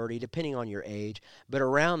 130, depending on your age. But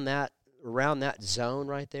around that zone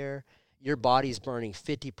right there, your body's burning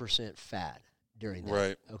 50% fat during that.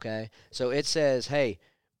 Right. Okay? So it says, hey,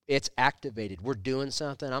 it's activated. We're doing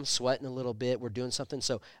something. I'm sweating a little bit. We're doing something.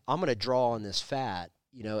 So I'm going to draw on this fat,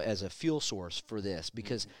 as a fuel source for this,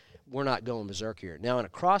 because we're not going berserk here. Now, in a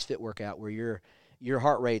CrossFit workout where your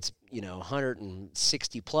heart rate's,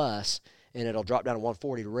 160 plus, and it'll drop down to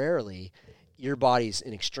 140 rarely, your body's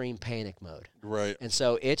in extreme panic mode. Right. And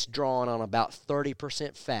so it's drawing on about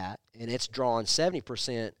 30% fat, and it's drawing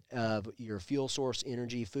 70% of your fuel source,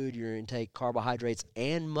 energy, food, your intake, carbohydrates,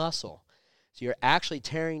 and muscle. So you're actually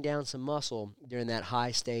tearing down some muscle during that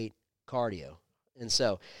high state cardio. And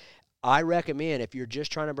so I recommend if you're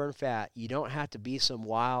just trying to burn fat, you don't have to be some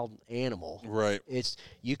wild animal. Right.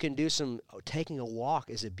 You can do taking a walk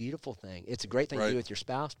is a beautiful thing. It's a great thing to do with your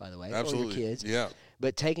spouse, by the way, Absolutely. or your kids. Yeah.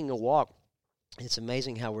 But taking a walk, it's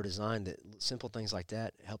amazing how we're designed that simple things like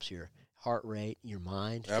that helps your heart rate, your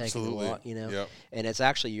mind. Absolutely. Taking a walk, you know. Yep.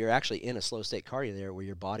 And you're actually in a slow state cardio there where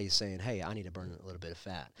your body's saying, hey, I need to burn a little bit of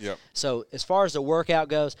fat. Yep. So as far as the workout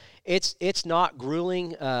goes, it's not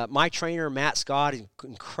grueling. My trainer, Matt Scott, is an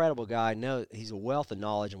incredible guy. I know he's a wealth of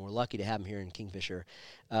knowledge, and we're lucky to have him here in Kingfisher.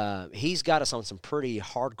 He's got us on some pretty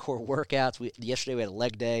hardcore workouts. Yesterday we had a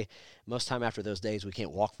leg day. Most time after those days, we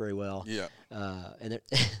can't walk very well. Yeah. And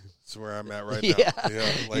That's where I'm at right yeah, now.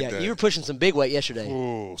 Yeah. Like that. You were pushing some big weight yesterday.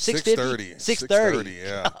 Ooh, 650? 630.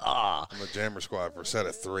 Yeah. On the jammer squat for a set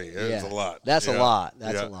of 3. It was a lot. That's a lot.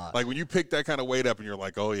 That's a lot. Like when you pick that kind of weight up and you're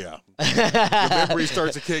like, oh, yeah. The memory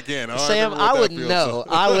starts to kick in. Oh, Sam, I wouldn't know.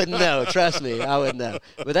 I wouldn't know. Trust me, I wouldn't know.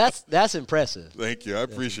 But that's impressive. Thank you. I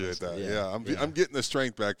appreciate that. Yeah. I'm getting the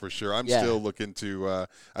strength back for sure. I'm Yeah. still looking to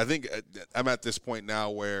I think I'm at this point now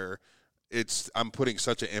where I'm putting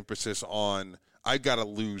such an emphasis on I've got to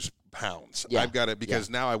lose pounds. Yeah. I've got to, because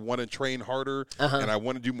now I want to train harder and I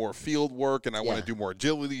want to do more field work and I want to do more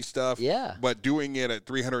agility stuff. Yeah. But doing it at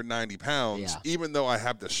 390 pounds, even though I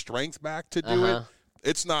have the strength back to do it,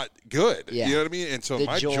 it's not good. Yeah. You know what I mean? And so The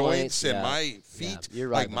my joints and yeah. my feet, You're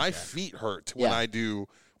right like about my that. feet hurt when I do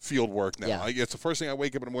field work now. Yeah. It's the first thing I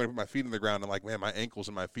wake up in the morning, put my feet on the ground, and I'm like, man, my ankles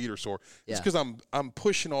and my feet are sore. It's Yeah. because I'm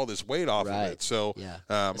pushing all this weight off of it. So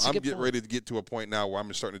I'm getting ready to get to a point now where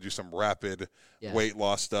I'm starting to do some rapid weight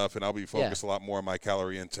loss stuff, and I'll be focused a lot more on my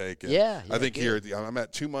calorie intake. And I think here, I'm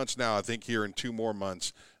at 2 months now. I think here in 2 more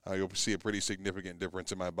months, you'll see a pretty significant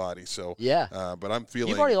difference in my body. So but I'm feeling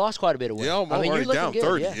you've already lost quite a bit of weight. Yeah, I'm you're already looking down good.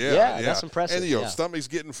 30. Yeah, that's impressive. And stomach's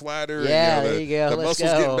getting flatter. Yeah, and, there you go. The Let's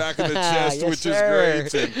muscles go. getting back in the chest, Yes, which sir.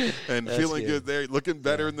 is great, and feeling good there, looking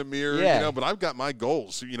better in the mirror. Yeah. But I've got my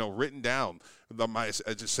goals, written down.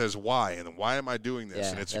 It just says why, and why am I doing this?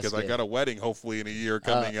 Yeah, and it's that's because I good. got a wedding hopefully in a year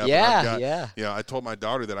coming up. I told my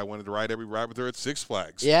daughter that I wanted to ride every ride with her at Six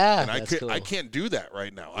Flags. Yeah, and that's cool. I can't do that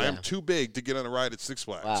right now. I am too big to get on a ride at Six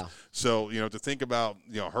Flags. Wow. So to think about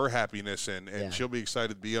her happiness and she'll be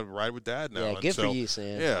excited to be able to ride with Dad now. Yeah, and good so, for you,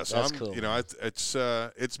 Sam. Yeah, so that's I'm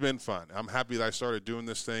cool. it's been fun. I'm happy that I started doing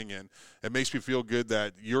this thing, and it makes me feel good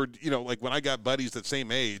that you're like when I got buddies that same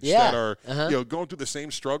age that are going through the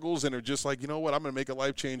same struggles and are just like, you know what, I'm going to make a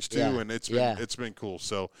life change too, and it's been cool.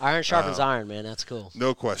 So iron sharpens iron, man. That's cool.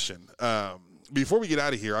 No question. Before we get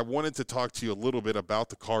out of here, I wanted to talk to you a little bit about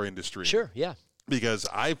the car industry. Sure, yeah. Because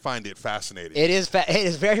I find it fascinating. It is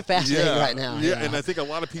very fascinating right now. Yeah, and I think a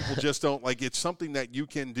lot of people just don't it's something that you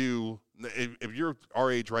can do. If you're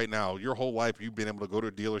our age right now, your whole life you've been able to go to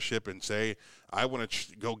a dealership and say, I want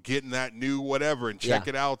to go get in that new whatever and check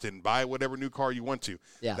it out and buy whatever new car you want to.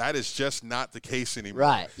 Yeah. That is just not the case anymore.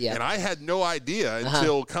 Right, yeah. And I had no idea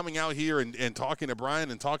until coming out here and talking to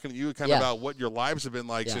Brian and talking to you about what your lives have been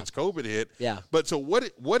like since COVID hit. Yeah. But so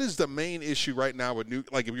what is the main issue right now with new,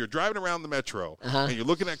 like if you're driving around the metro and you're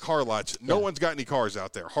looking at car lots, no one's got any cars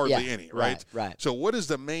out there, hardly any, right? Right. So what is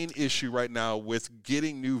the main issue right now with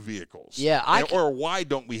getting new vehicles? Yeah, or why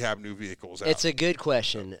don't we have new vehicles out? It's a good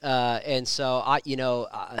question. And so,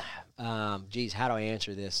 geez, how do I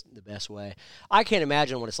answer this the best way? I can't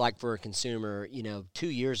imagine what it's like for a consumer, 2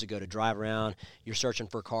 years ago to drive around, you're searching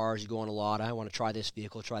for cars, you go on a lot, I want to try this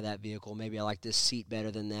vehicle, try that vehicle, maybe I like this seat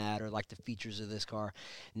better than that, or like the features of this car.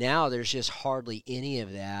 Now there's just hardly any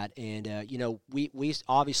of that. And, we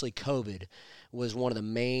obviously COVID was one of the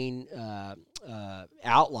main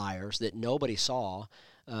outliers that nobody saw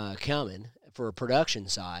coming for a production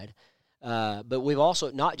side. But we've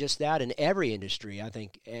also, not just that, in every industry, I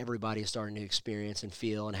think everybody is starting to experience and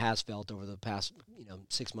feel and has felt over the past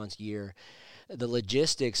 6 months, year, the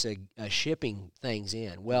logistics of shipping things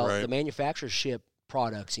in. Well, the manufacturers ship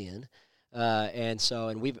products in. And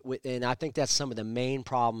I think that's some of the main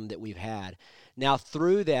problem that we've had. Now,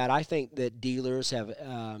 through that, I think that dealers have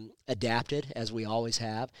adapted, as we always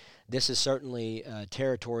have. This is certainly a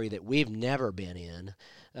territory that we've never been in,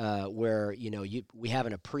 where we have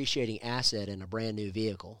an appreciating asset in a brand new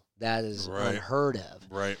vehicle. That is unheard of.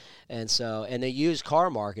 Right. And so, and the used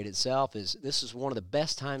car market itself this is one of the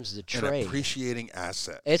best times to trade. An appreciating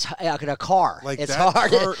asset. It's like a car. Like it's that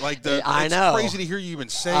hard. I know. It's crazy to hear you even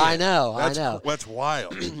say I it. know. That's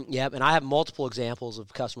wild. Yep. And I have multiple examples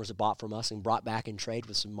of customers that bought from us and brought back in trade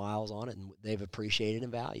with some miles on it, and they've appreciated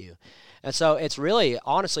in value. And so it's really,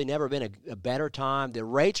 honestly, never been a better time. The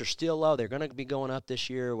rates are still low. They're going to be going up this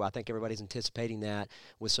year. I think everybody's anticipating that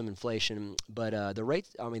with some inflation. But the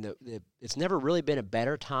rates, it's never really been a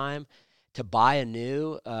better time to buy a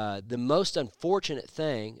new. The most unfortunate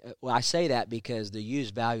thing, well, I say that because the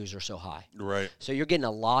used values are so high. Right. So you're getting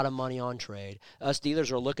a lot of money on trade. Us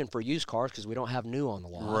dealers are looking for used cars because we don't have new on the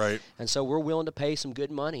lot. Right. And so we're willing to pay some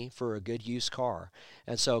good money for a good used car.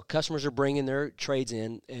 And so customers are bringing their trades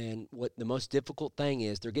in, and what the most difficult thing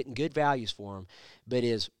is, they're getting good values for them, but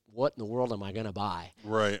is what in the world am I going to buy?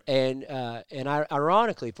 Right. And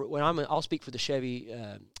ironically, I'll speak for the Chevy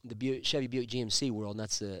Buick GMC world, and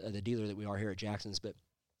that's the dealer that we are here at Jackson's. But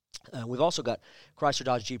we've also got Chrysler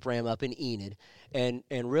Dodge Jeep Ram up in Enid, and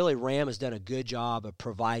really Ram has done a good job of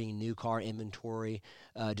providing new car inventory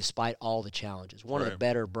despite all the challenges. One of the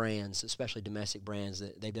better brands, especially domestic brands,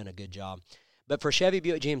 that they've done a good job. But for Chevy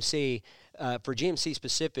Buick GMC, for GMC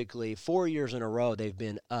specifically, 4 years in a row they've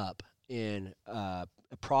been up in a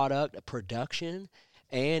production,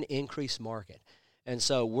 and increased market. And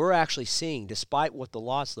so we're actually seeing, despite what the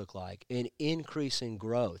lots look like, an increase in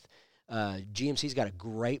growth. GMC's got a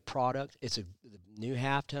great product. It's the new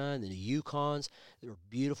half-ton, the new Yukons. They're a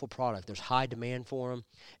beautiful product. There's high demand for them.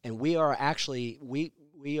 And we are actually,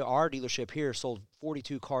 our dealership here sold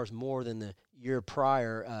 42 cars more than the year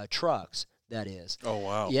prior, trucks. That is. Oh,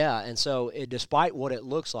 wow. Yeah, and so despite what it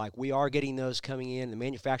looks like, we are getting those coming in. The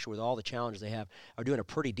manufacturer, with all the challenges they have, are doing a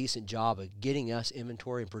pretty decent job of getting us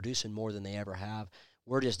inventory and producing more than they ever have.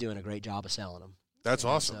 We're just doing a great job of selling them. That's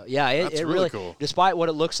awesome. So, yeah, it really cool. Despite what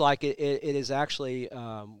it looks like, it is actually,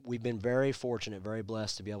 we've been very fortunate, very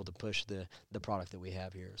blessed to be able to push the product that we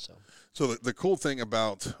have here. So the cool thing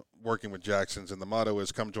about working with Jackson's, and the motto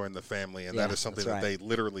is "Come join the family," and that is something that they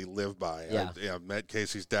literally live by. Yeah. I've met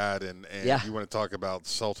Casey's dad, and you want to talk about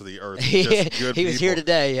salt of the earth. Just good he was here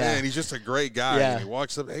today. Yeah, and he's just a great guy. Yeah. And he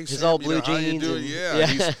walks up, hey, his Sam, old blue how you jeans.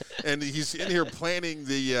 doing? And He's in here planning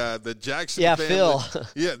the Jackson. Yeah, family. Phil.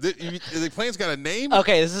 Yeah, the plan's got a name.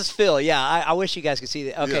 Okay, this is Phil. Yeah, I wish you guys could see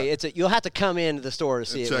that. Okay, you'll have to come into the store to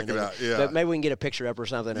see Check it out. Yeah, but maybe we can get a picture up or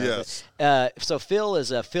something. Yes. So Phil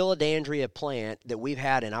is a Philadelphia plant that we've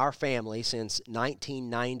had in our family since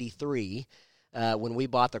 1993. When we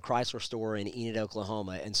bought the Chrysler store in Enid,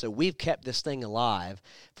 Oklahoma. And so we've kept this thing alive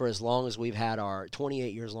for as long as we've had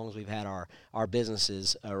 28 years, as long as we've had our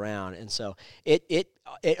businesses around. And so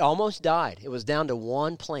it almost died. It was down to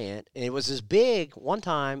one plant, and it was as big, one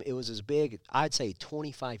time it was as big, I'd say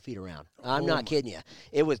 25 feet around. I'm not kidding you.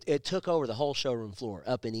 It took over the whole showroom floor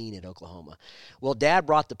up in Enid, Oklahoma. Well, Dad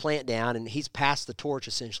brought the plant down, and he's passed the torch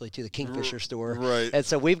essentially to the Kingfisher store. Right. And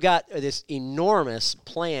so we've got this enormous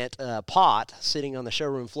plant pot sitting on the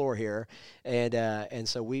showroom floor here, and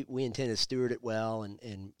so we intend to steward it well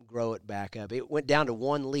and grow it back up. It went down to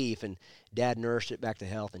one leaf, and Dad nourished it back to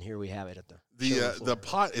health, and here we have it at the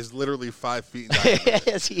pot is literally 5 feet in diameter.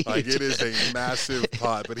 It's huge. Like, it is a massive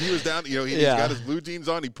pot. But he was down, he's got his blue jeans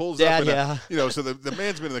on. He pulls Dad, up so the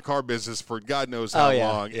man's been in the car business for God knows how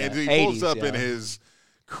long. Yeah. And he 80s, pulls up in his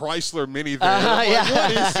Chrysler minivan.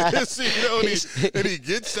 What is this? And he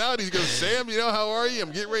gets out. He goes, Sam, how are you?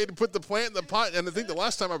 I'm getting ready to put the plant in the pot. And I think the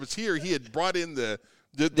last time I was here, he had brought in the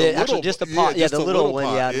little, just the pot, the little one,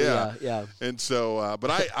 pot. Yeah. And so,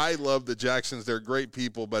 but I love the Jacksons. They're great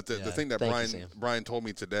people. But the thing that you, Brian told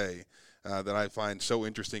me today that I find so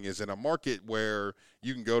interesting is in a market where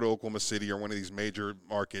you can go to Oklahoma City or one of these major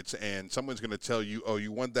markets, and someone's going to tell you, "Oh,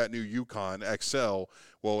 you want that new Yukon XL?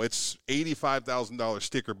 Well, it's $85,000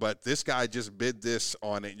 sticker, but this guy just bid this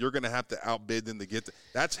on it. You're going to have to outbid them to get."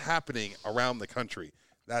 That's happening around the country.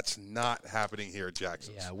 That's not happening here at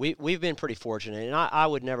Jackson's. Yeah, we've been pretty fortunate, and I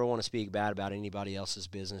would never want to speak bad about anybody else's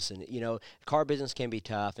business. And car business can be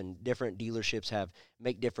tough, and different dealerships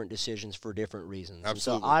make different decisions for different reasons.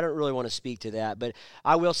 Absolutely. And so I don't really want to speak to that, but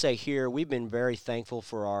I will say here we've been very thankful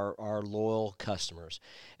for our loyal customers,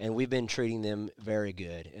 and we've been treating them very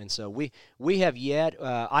good. And so we have yet.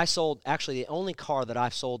 I sold actually the only car that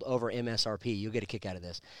I've sold over MSRP. You'll get a kick out of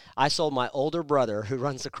this. I sold my older brother, who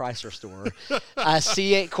runs the Chrysler store, a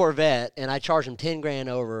C8 Corvette, and I charged him $10,000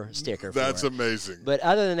 over sticker. That's for it. amazing. But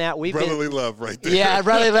other than that, we've brotherly been, love right there. Yeah,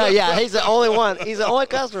 brotherly love. Yeah, he's the only one. He's the only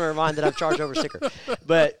customer of mine that I've charged over sticker.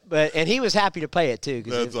 But and he was happy to pay it too,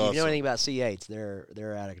 because if you know anything about C8s,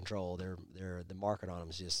 they're out of control. The market on them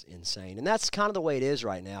is just insane, and that's kind of the way it is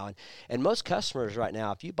right now. And most customers right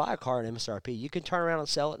now, if you buy a car in MSRP, you can turn around and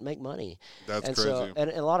sell it and make money. That's and crazy. So,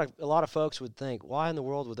 and a lot of folks would think, why in the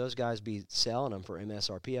world would those guys be selling them for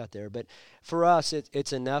MSRP out there? But for us,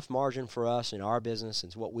 it's enough margin for us in our business.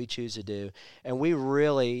 It's what we choose to do, and we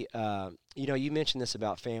really, you mentioned this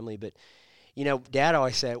about family, but Dad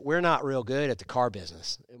always said, we're not real good at the car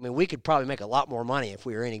business. I mean, we could probably make a lot more money if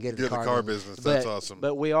we were any good at the car business. That's awesome.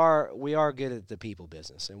 But we are good at the people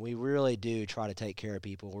business, and we really do try to take care of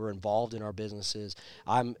people. We're involved in our businesses.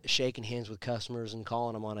 I'm shaking hands with customers and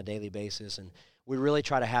calling them on a daily basis, and we really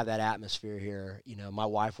try to have that atmosphere here. My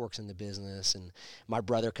wife works in the business, and my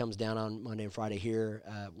brother comes down on Monday and Friday here.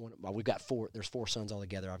 We've got there's 4 sons all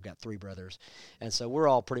together. I've got 3 brothers. And so we're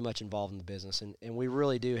all pretty much involved in the business, and we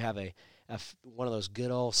really do have one of those good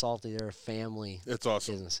old salty there family it's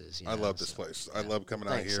awesome. businesses. I love this place. I love coming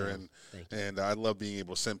out here, and I love being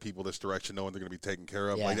able to send people this direction knowing they're going to be taken care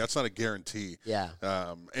of. Yeah. Like, that's not a guarantee. Yeah.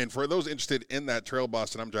 And for those interested in that Trail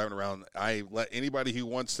Boss that I'm driving around, I let anybody who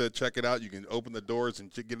wants to check it out, you can open the doors and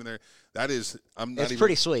get in there. It's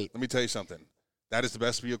pretty sweet. Let me tell you something. That is the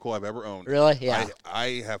best vehicle I've ever owned. Really? Yeah.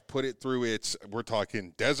 I have put it through we're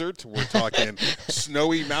talking desert, we're talking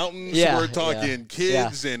snowy mountains, Yeah, we're talking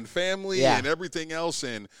kids and family Yeah. and everything else.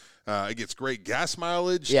 And it gets great gas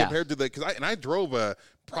mileage Yeah. compared to I drove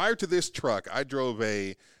prior to this truck, I drove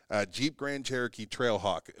a Jeep Grand Cherokee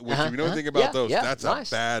Trailhawk, which if you know anything about those, that's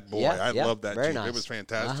nice. a bad boy. Yeah, I love that very Jeep. nice. It was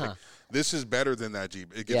fantastic. Uh-huh. This is better than that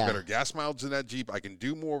Jeep. It gets better gas mileage than that Jeep. I can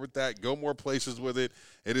do more with that, go more places with it.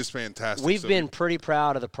 It is fantastic. We've been pretty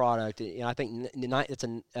proud of the product. I think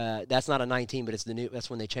that's not a 19, but it's the new. That's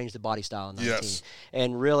when they changed the body style in 19. Yes.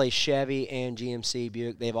 And really, Chevy and GMC,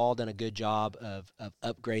 Buick, they've all done a good job of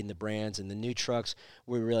upgrading the brands. And the new trucks,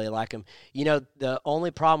 we really like them. The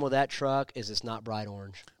only problem with that truck is it's not bright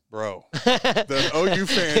orange. Bro, the OU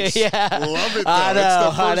fans love it, though. I know, it's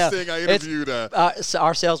the first thing I interviewed. So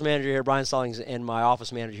our sales manager here, Brian Stallings, and my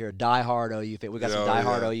office manager here, diehard OU fan. We got some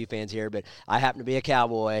diehard OU fans here, but I happen to be a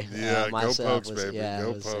Cowboy. Yeah, myself. go Pokes, baby.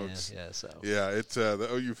 Go Pokes. It's the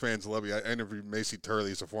OU fans love you. I interviewed Macy Turley,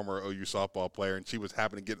 who's a former OU softball player, and she was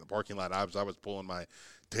happening to get in the parking lot. I was pulling my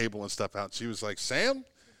table and stuff out, and she was like, Sam,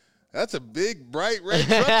 that's a big, bright red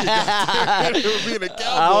truck you got there. Being a Cowboy.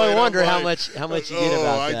 I always wonder like, how much you get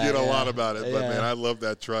about that. I get a lot about it, but, man, I love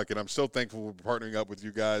that truck, and I'm so thankful for partnering up with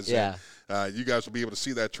you guys. Yeah. And, you guys will be able to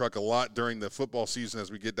see that truck a lot during the football season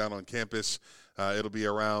as we get down on campus. It'll be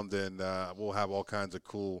around, and we'll have all kinds of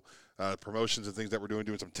cool promotions and things that we're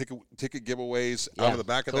doing some ticket giveaways out of the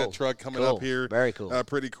back of that truck coming up here. Very cool.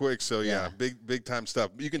 Pretty quick. So, big time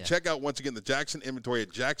stuff. You can check out, once again, the Jackson inventory at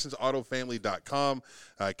jacksonsautofamily.com.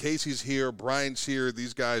 Casey's here. Brian's here.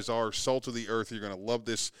 These guys are salt of the earth. You're going to love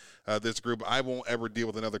this group. I won't ever deal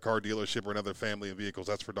with another car dealership or another family of vehicles.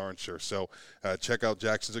 That's for darn sure. So, check out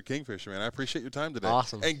Jackson's or Kingfisher, man. I appreciate your time today.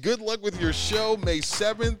 Awesome. And good luck with your show May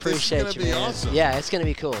 7th. Appreciate this is going to be awesome. Yeah, it's going to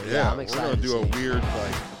be cool. Yeah, I'm excited. We're going to do a weird,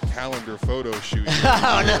 calendar photo shoot.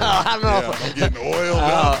 I don't know. Yeah, I'm getting oiled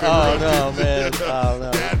up. No, man. Oh,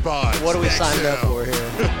 no. Dad bod. What are we signed up for here?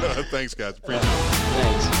 Thanks, guys. Appreciate it.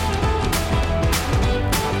 Thanks.